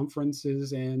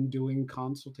teleconferences and doing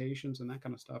consultations and that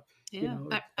kind of stuff. yeah,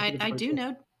 I think it's a great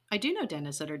tool. I do know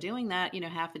dentists that are doing that,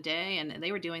 half a day, and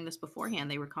they were doing this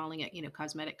beforehand. They were calling it,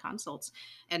 cosmetic consults,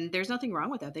 and there's nothing wrong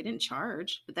with that. They didn't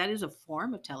charge, but that is a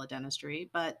form of teledentistry.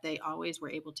 But they always were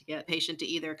able to get patient to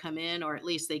either come in, or at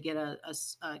least they get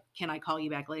can I call you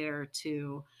back later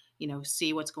to,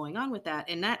 see what's going on with that.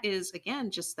 And that is again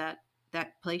just that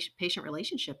patient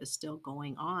relationship is still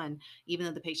going on, even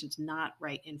though the patient's not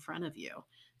right in front of you.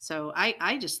 So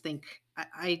I just think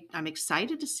I'm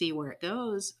excited to see where it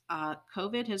goes.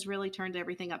 COVID has really turned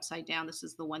everything upside down. This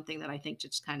is the one thing that I think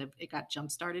just kind of it got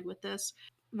jump started with this.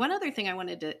 One other thing I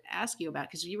wanted to ask you about,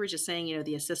 because you were just saying,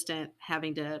 the assistant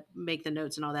having to make the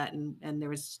notes and all that, and there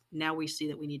was now we see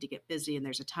that we need to get busy and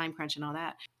there's a time crunch and all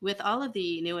that. With all of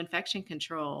the new infection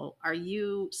control, are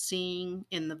you seeing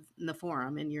in the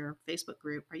forum in your Facebook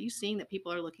group, are you seeing that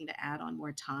people are looking to add on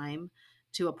more time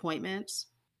to appointments?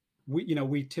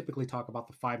 We typically talk about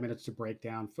the 5 minutes to break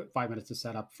down, 5 minutes to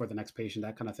set up for the next patient,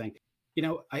 that kind of thing.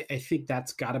 I think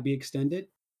that's got to be extended.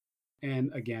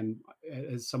 And again,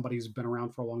 as somebody who's been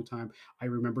around for a long time, I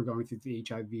remember going through the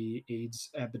HIV/AIDS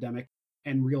epidemic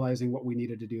and realizing what we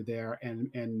needed to do there,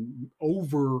 and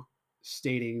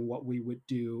overstating what we would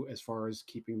do as far as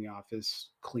keeping the office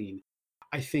clean.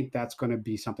 I think that's going to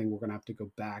be something we're going to have to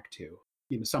go back to.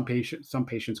 Some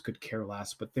patients could care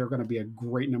less, but there are going to be a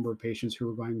great number of patients who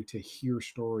are going to hear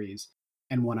stories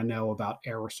and want to know about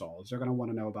aerosols. They're going to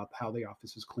want to know about how the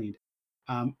office is cleaned.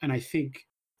 And I think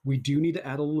we do need to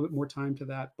add a little bit more time to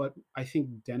that, but I think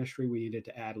dentistry, we needed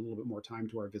to add a little bit more time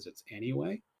to our visits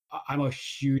anyway. I'm a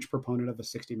huge proponent of a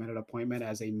 60-minute appointment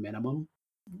as a minimum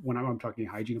when I'm talking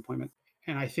hygiene appointment.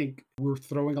 And I think we're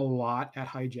throwing a lot at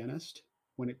hygienists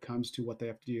when it comes to what they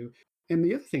have to do. And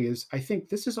the other thing is, I think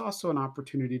this is also an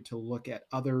opportunity to look at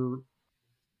other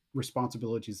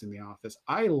responsibilities in the office.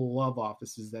 I love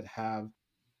offices that have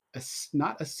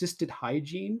not assisted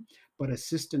hygiene, but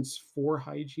assistants for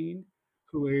hygiene,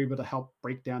 who are able to help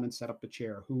break down and set up a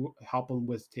chair, who help them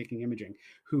with taking imaging,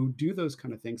 who do those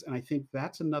kind of things. And I think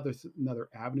that's another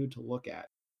avenue to look at.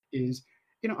 Is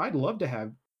I'd love to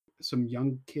have some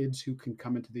young kids who can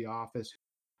come into the office.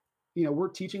 We're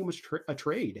teaching them a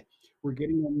trade. We're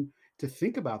getting them to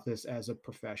think about this as a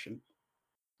profession.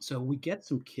 So we get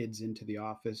some kids into the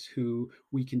office who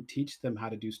we can teach them how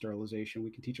to do sterilization.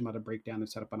 We can teach them how to break down and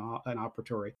set up an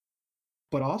operatory,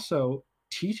 but also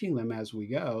teaching them as we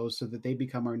go so that they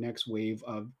become our next wave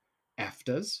of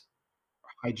EFTAs,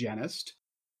 hygienists,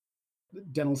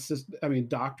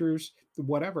 doctors,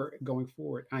 whatever, going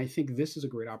forward. And I think this is a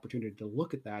great opportunity to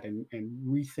look at that and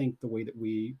rethink the way that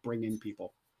we bring in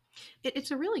people.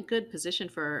 It's a really good position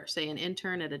for, say, an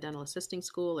intern at a dental assisting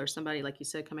school or somebody, like you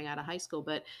said, coming out of high school.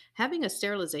 But having a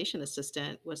sterilization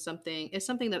assistant is something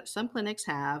that some clinics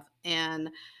have. And,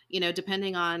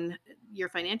 depending on your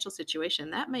financial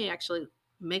situation, that may actually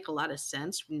make a lot of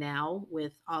sense now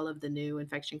with all of the new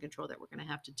infection control that we're going to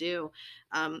have to do.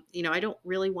 I don't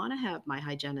really want to have my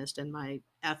hygienist and my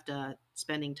EFTA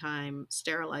spending time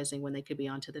sterilizing when they could be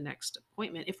on to the next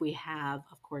appointment if we have,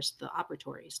 of course, the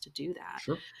operatories to do that.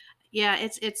 Sure. Yeah,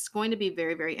 it's going to be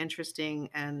very, very interesting,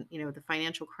 and the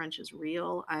financial crunch is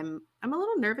real. I'm a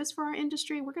little nervous for our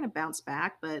industry. We're going to bounce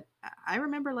back, but I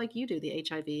remember, like you do, the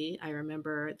HIV. I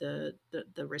remember the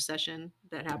recession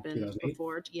that happened 2008.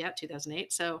 before. Yeah,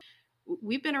 2008. So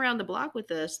we've been around the block with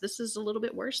this. This is a little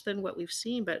bit worse than what we've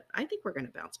seen, but I think we're going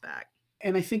to bounce back.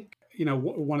 And I think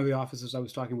one of the offices I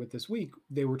was talking with this week,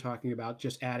 they were talking about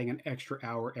just adding an extra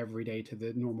hour every day to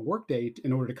the normal workday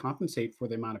in order to compensate for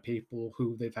the amount of people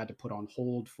who they've had to put on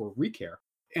hold for recare.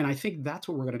 And I think that's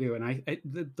what we're going to do. And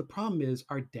the problem is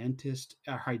our dentists,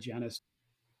 our hygienists,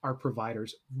 our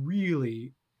providers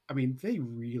really, I mean, they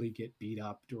really get beat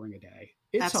up during a day.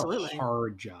 It's a Absolutely.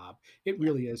 hard job. It Yeah.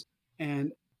 really is.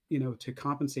 And, to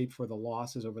compensate for the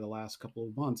losses over the last couple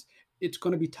of months, it's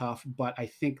going to be tough. But I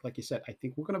think, like you said, I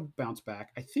think we're going to bounce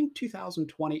back. I think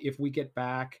 2020, if we get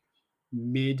back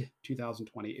mid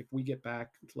 2020, if we get back,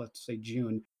 let's say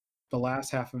June, the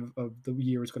last half of the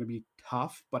year is going to be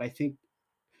tough. But I think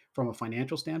from a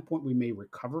financial standpoint, we may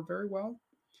recover very well.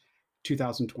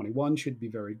 2021 should be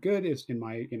very good is in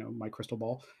my my crystal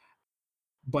ball,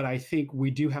 but I think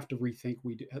we do have to rethink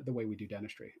the way we do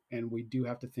dentistry, and we do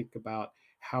have to think about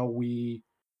how we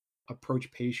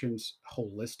approach patients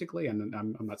holistically. And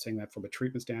I'm not saying that from a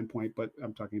treatment standpoint, but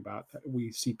I'm talking about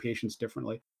we see patients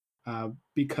differently,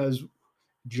 because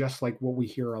just like what we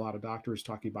hear a lot of doctors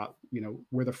talking about,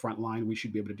 we're the front line, we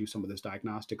should be able to do some of this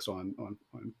diagnostics on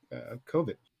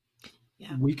COVID.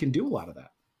 Yeah. We can do a lot of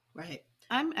that. Right.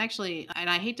 I'm actually, and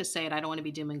I hate to say it, I don't want to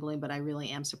be doom and gloom, but I really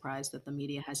am surprised that the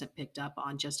media hasn't picked up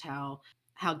on just how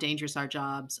dangerous our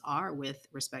jobs are with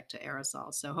respect to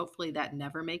aerosols. So hopefully that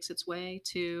never makes its way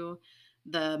to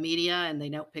the media and they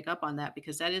don't pick up on that,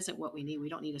 because that isn't what we need. We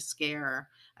don't need a scare.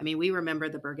 I mean, we remember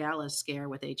the Bergalis scare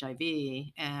with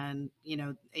HIV, and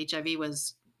HIV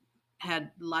was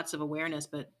had lots of awareness,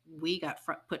 but we got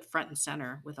put front and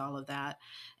center with all of that.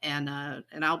 And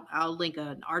I'll link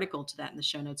an article to that in the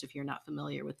show notes if you're not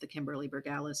familiar with the Kimberly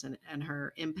Bergalis and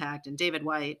her impact, and David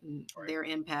White and Right. their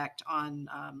impact on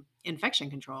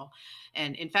infection control.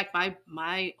 And in fact,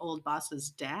 my old boss's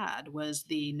dad was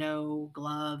the no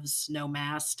gloves, no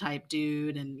mask type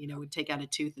dude, and would take out a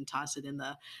tooth and toss it in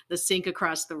the sink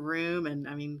across the room. And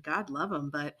I mean, God love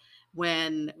him, but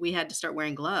when we had to start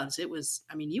wearing gloves, it was,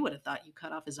 I mean, you would have thought you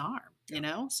cut off his arm,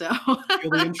 Yeah. So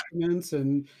Feel the instruments,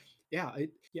 and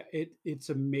it's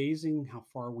amazing how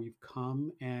far we've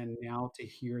come. And now to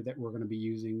hear that we're going to be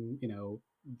using,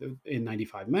 the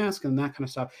N95 mask and that kind of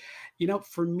stuff,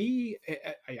 for me,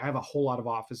 I have a whole lot of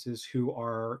offices who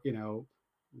are,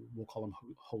 we'll call them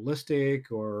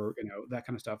holistic, or that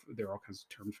kind of stuff. There are all kinds of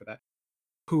terms for that,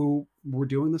 who were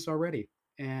doing this already,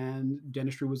 and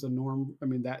dentistry was the norm. I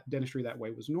mean, that dentistry that way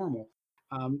was normal.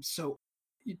 So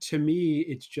to me,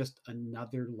 it's just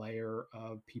another layer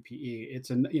of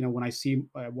PPE. When I see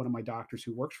one of my doctors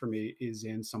who works for me is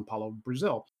in Sao Paulo,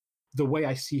 Brazil, the way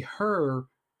I see her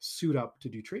suit up to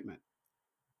do treatment.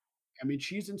 I mean,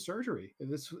 she's in surgery.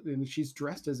 And she's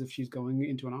dressed as if she's going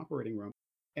into an operating room,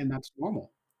 and that's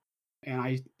normal.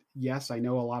 And yes, I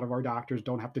know a lot of our doctors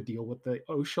don't have to deal with the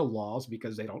OSHA laws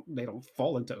because they don't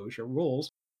fall into OSHA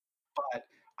rules, but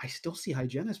I still see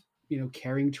hygienists,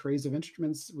 carrying trays of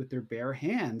instruments with their bare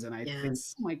hands, and I think,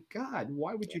 yes, "Oh my god,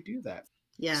 why would yeah, you do that?"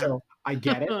 yeah. So, I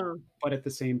get it, but at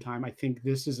the same time, I think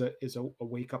this is a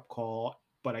wake-up call.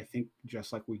 But I think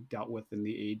just like we dealt with in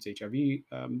the AIDS, HIV,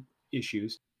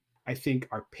 issues, I think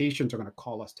our patients are gonna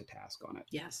call us to task on it.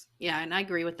 Yes. Yeah, and I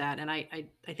agree with that, and I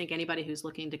think anybody who's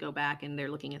looking to go back and they're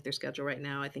looking at their schedule right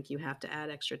now, I think you have to add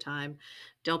extra time.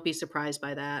 Don't be surprised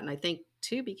by that, and I think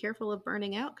too, be careful of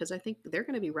burning out, because I think they're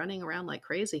gonna be running around like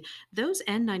crazy. Those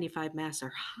N95 masks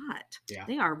are hot. Yeah.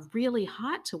 They are really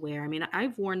hot to wear. I mean,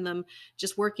 I've worn them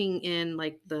just working in,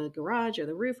 like, the garage or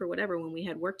the roof or whatever when we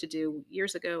had work to do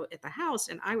years ago at the house,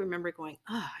 and I remember going,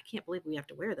 "Oh, I can't believe we have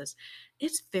to wear this."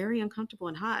 It's very uncomfortable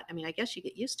and hot. I mean, I guess you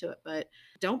get used to it, but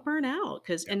don't burn out,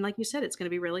 because Yeah. and like you said, it's going to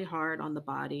be really hard on the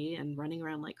body and running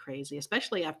around like crazy,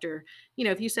 especially after,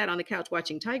 if you sat on the couch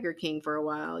watching Tiger King for a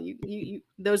while, you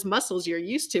those muscles you're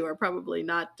used to are probably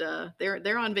not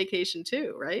they're on vacation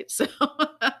too, right? So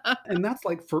And that's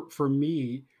like, for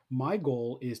me, my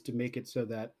goal is to make it so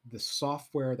that the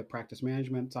software, the practice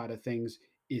management side of things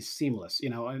is seamless.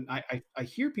 And I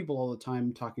hear people all the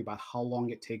time talking about how long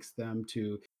it takes them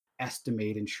to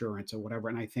estimate insurance or whatever.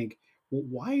 And I think, well,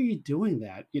 why are you doing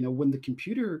that? When the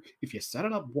computer, if you set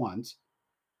it up once,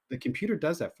 the computer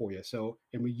does that for you. So,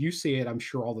 and when you see it, I'm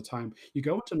sure all the time, you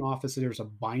go into an office and there's a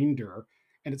binder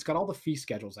and it's got all the fee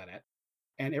schedules in it.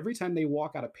 And every time they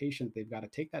walk out a patient, they've got to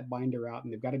take that binder out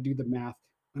and they've got to do the math.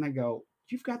 And I go,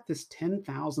 "You've got this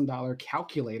 $10,000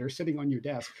 calculator sitting on your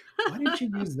desk. Why didn't you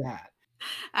use that?"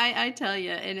 I tell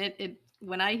you, and it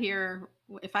when I hear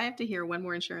if I have to hear one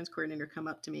more insurance coordinator come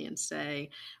up to me and say,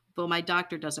 "Well, my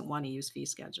doctor doesn't want to use fee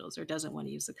schedules or doesn't want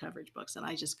to use the coverage books," and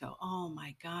I just go, "Oh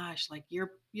my gosh! Like you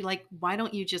like, why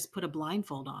don't you just put a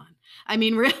blindfold on?" I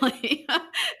mean, really,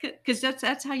 because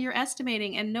that's how you're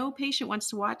estimating, and no patient wants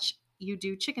to watch. you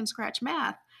do chicken scratch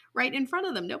math right in front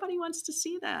of them. Nobody wants to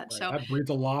see that. Right. So That breeds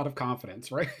a lot of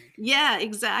confidence, right? yeah,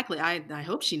 exactly. I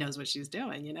hope she knows what she's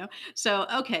doing, you know? So,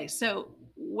 okay. So,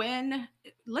 when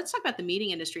let's talk about the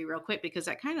meeting industry real quick because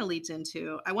that kind of leads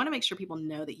into I want to make sure people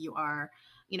know that you are,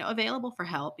 available for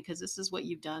help because this is what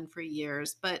you've done for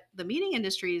years. But the meeting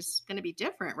industry is going to be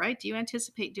different, right? Do you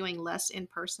anticipate doing less in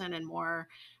person and more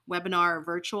webinar or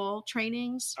virtual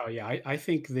trainings? Oh yeah, I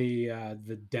think the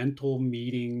dental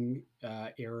meeting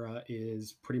era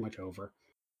is pretty much over.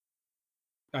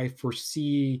 I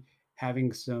foresee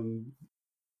having some.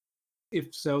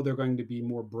 If so, they're going to be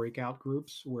more breakout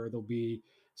groups where there'll be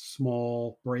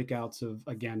small breakouts of,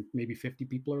 again, maybe 50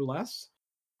 people or less.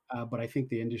 But I think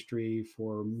the industry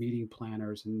for meeting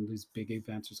planners and these big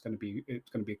events is going to be it's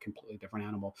going to be a completely different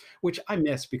animal, which I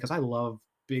miss because I love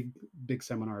big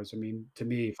seminars. I mean, to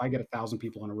me, if I get 1,000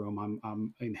 people in a room,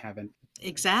 I'm in heaven.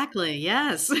 Exactly.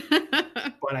 Yes.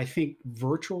 But I think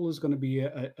virtual is going to be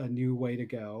a new way to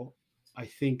go. I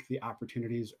think the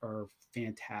opportunities are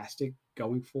fantastic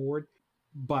going forward.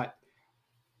 But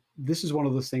this is one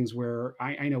of those things where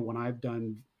I know when I've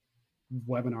done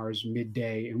webinars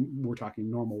midday and we're talking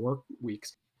normal work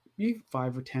weeks, you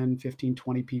 5 or 10, 15,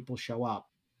 20 people show up.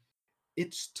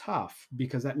 It's tough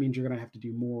because that means you're going to have to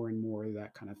do more and more of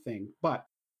that kind of thing. But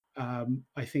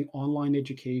I think online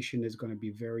education is going to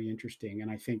be very interesting.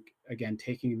 And I think, again,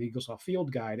 taking the Eaglesoft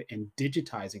Field Guide and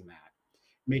digitizing that,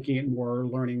 making it more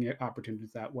learning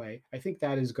opportunities that way, I think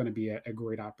that is going to be a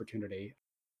great opportunity.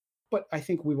 But I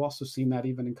think we've also seen that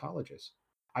even in colleges.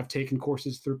 I've taken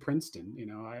courses through Princeton,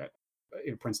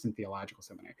 Princeton Theological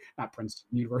Seminary, not Princeton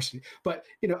University, but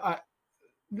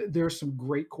there's some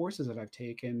great courses that I've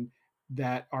taken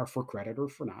that are for credit or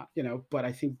for not, but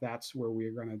I think that's where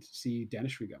we're going to see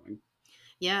dentistry going.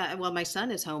 Yeah, well, my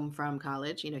son is home from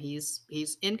college.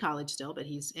 He's in college still, but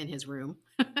he's in his room.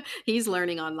 He's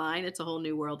learning online. It's a whole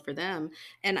new world for them.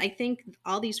 And I think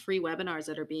all these free webinars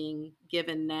that are being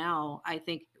given now, I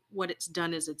think what it's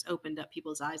done is it's opened up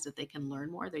people's eyes that they can learn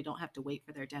more. They don't have to wait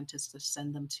for their dentist to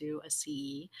send them to a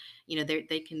CE.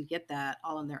 They can get that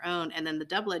all on their own. And then the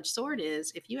double-edged sword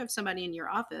is if you have somebody in your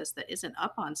office that isn't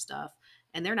up on stuff,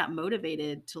 and they're not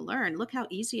motivated to learn, look how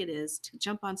easy it is to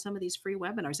jump on some of these free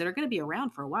webinars that are going to be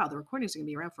around for a while. The recordings are going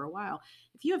to be around for a while.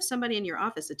 If you have somebody in your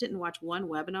office that didn't watch one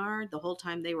webinar the whole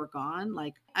time they were gone,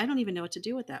 like I don't even know what to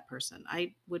do with that person.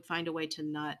 I would find a way to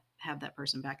not have that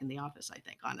person back in the office, I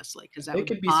think, honestly, because that They would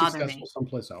could be bother successful me.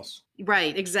 someplace else.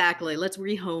 Right, exactly. Let's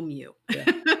rehome you. Yeah.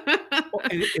 Well,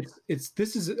 and it's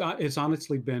this is it's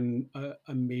honestly been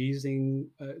amazing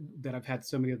that I've had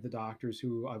so many of the doctors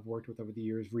who I've worked with over the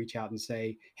years reach out and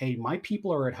say, "Hey, my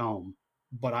people are at home,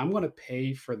 but I'm going to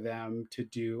pay for them to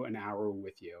do an hour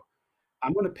with you.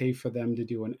 I'm going to pay for them to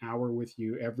do an hour with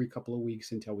you every couple of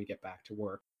weeks until we get back to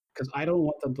work." Because I don't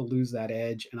want them to lose that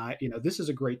edge, and this is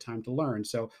a great time to learn.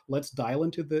 So let's dial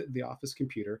into the office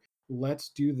computer. Let's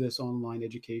do this online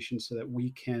education so that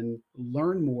we can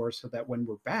learn more, so that when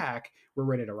we're back, we're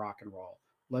ready to rock and roll.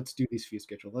 Let's do these fee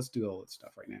schedules. Let's do all this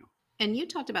stuff right now. And you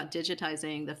talked about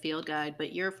digitizing the field guide,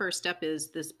 but your first step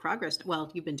is this progress.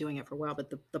 Well, you've been doing it for a while, but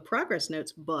the progress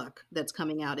notes book that's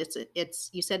coming out, it's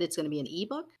you said it's going to be an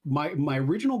ebook? My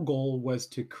original goal was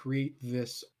to create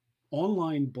this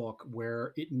online book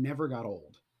where it never got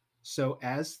old. So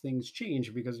as things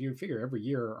change, because you figure every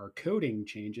year our coding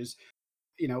changes,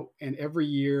 and every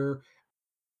year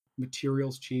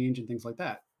materials change and things like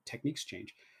that, techniques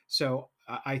change. So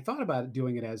I thought about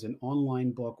doing it as an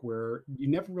online book where you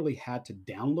never really had to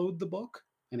download the book.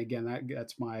 And again,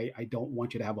 that's I don't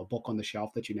want you to have a book on the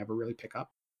shelf that you never really pick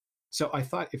up. So I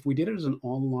thought if we did it as an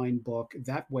online book,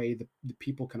 that way the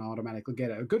people can automatically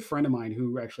get it. A good friend of mine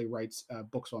who actually writes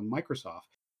books on Microsoft,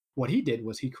 what he did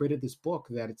was he created this book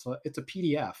that it's a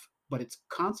PDF, but it's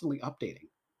constantly updating.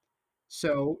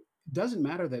 So it doesn't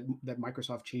matter that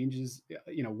Microsoft changes,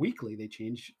 weekly. They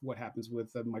change what happens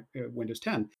with Windows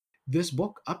 10. This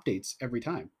book updates every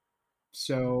time.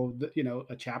 So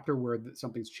a chapter where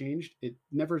something's changed, it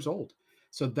never is old.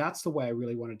 So that's the way I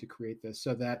really wanted to create this,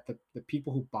 so that the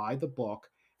people who buy the book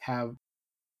have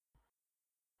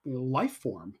life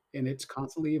form, and it's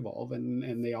constantly evolve,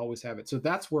 and they always have it. So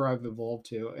that's where I've evolved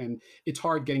to. And it's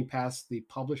hard getting past the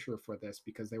publisher for this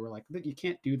because they were like, you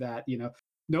can't do that.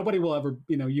 Nobody will ever,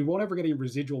 you won't ever get any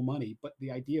residual money. But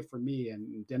the idea for me,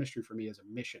 and dentistry for me as a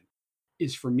mission,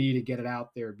 is for me to get it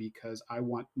out there because I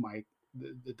want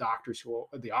the doctors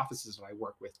the offices that I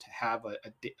work with to have a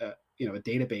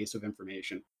database of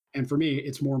information. And for me,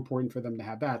 it's more important for them to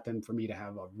have that than for me to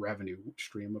have a revenue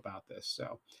stream about this.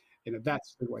 So,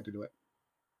 that's the way to do it.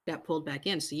 got pulled back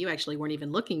in. So you actually weren't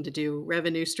even looking to do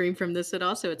revenue stream from this at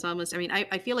all. So it's almost, I mean,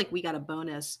 I feel like we got a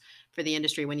bonus for the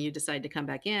industry when you decided to come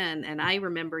back in. And I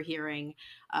remember hearing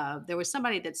there was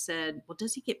somebody that said, well,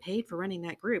 does he get paid for running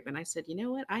that group? And I said, you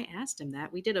know what? I asked him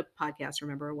that. We did a podcast,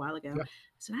 remember, a while ago. Yeah.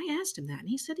 I said, I asked him that. And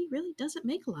he said he really doesn't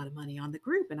make a lot of money on the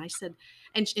group. And I said,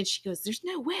 and she goes, there's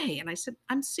no way. And I said,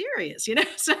 I'm serious, you know?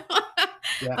 So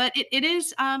Yeah. but it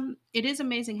is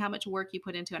amazing how much work you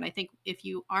put into it. And I think if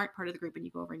you aren't part of the group and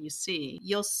you go over and you see,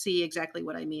 you'll see exactly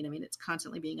what I mean. I mean, it's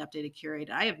constantly being updated, curated.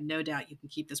 I have no doubt you can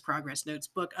keep this progress notes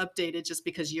book updated just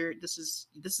because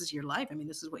this is your life. I mean,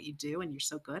 this is what you do and you're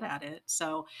so good at it.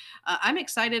 So I'm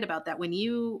excited about that. When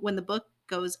the book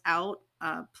goes out,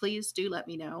 please do let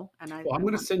me know. And Well, I'm I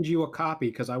going to want send you a copy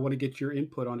because I want to get your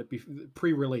input on it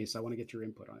pre-release. I want to get your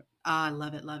input on it. I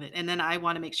love it, love it. And then I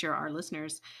want to make sure our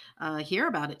listeners hear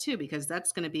about it too, because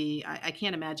that's going to be, I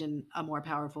can't imagine a more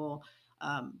powerful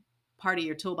part of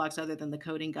your toolbox other than the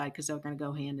coding guide, because they're going to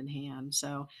go hand in hand.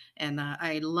 So, and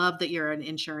I love that you're an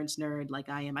insurance nerd like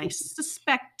I am. I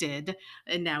suspected,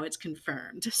 and now it's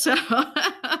confirmed. So,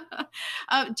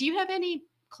 do you have any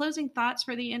closing thoughts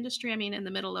for the industry? I mean, in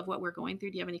the middle of what we're going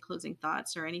through, do you have any closing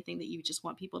thoughts or anything that you just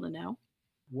want people to know?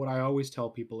 What I always tell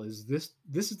people is this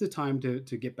is the time to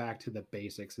get back to the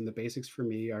basics. And the basics for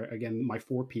me are again my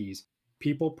 4 Ps: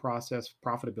 people, process,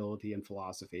 profitability, and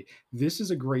philosophy. This is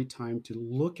a great time to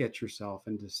look at yourself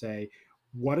and to say,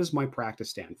 what does my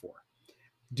practice stand for?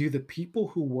 Do the people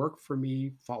who work for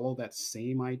me follow that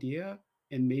same idea?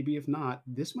 And maybe if not,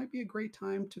 this might be a great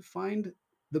time to find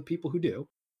the people who do.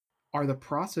 Are the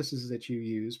processes that you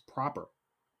use proper?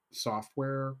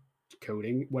 Software,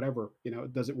 coding, whatever,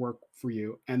 does it work for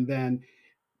you? And then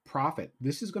profit.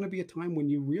 This is going to be a time when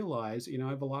you realize, I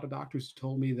have a lot of doctors who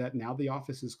told me that now the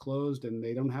office is closed and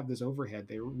they don't have this overhead.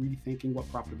 They're rethinking what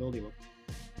profitability looks.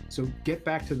 So get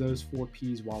back to those 4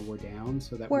 Ps while we're down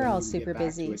so that We're when all we get super back to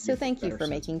busy, it, you so have a thank you better for sense of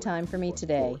making where time for me going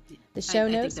today. forward. The show I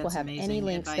think notes will that's have any amazing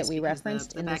links that advice we because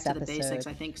referenced the in back this to the basics, episode.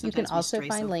 I think You can sometimes we also stray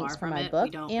find so links far for from my it, we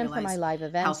book don't and for my realize live how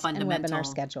events and webinar fundamental,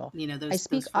 schedule. you know, I those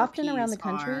speak four often around P's the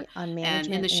are. country on And in management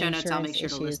the and show notes, I'll make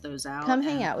insurance sure to list issues. those out. Come And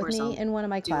hang of out with course, me I'll in one of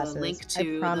my do a classes. link I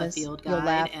to the promise field you'll guide.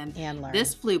 laugh And and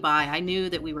this learn. flew by. I knew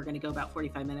that we were going to go about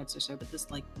 45 minutes or so, but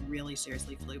this like really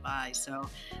seriously flew by. So,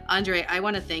 Andre, I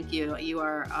want to thank you. You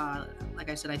are, like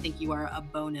I said, I think you are a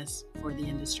bonus for the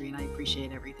industry, and I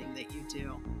appreciate everything that you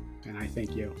do. And I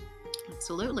thank you.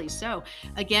 Absolutely. So,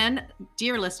 again,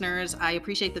 dear listeners, I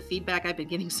appreciate the feedback. I've been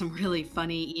getting some really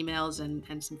funny emails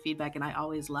and some feedback, and I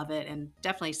always love it. And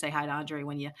definitely say hi to Andre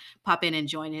when you pop in and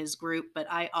join his group. But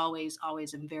I always,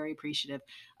 always am very appreciative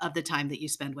of the time that you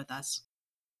spend with us.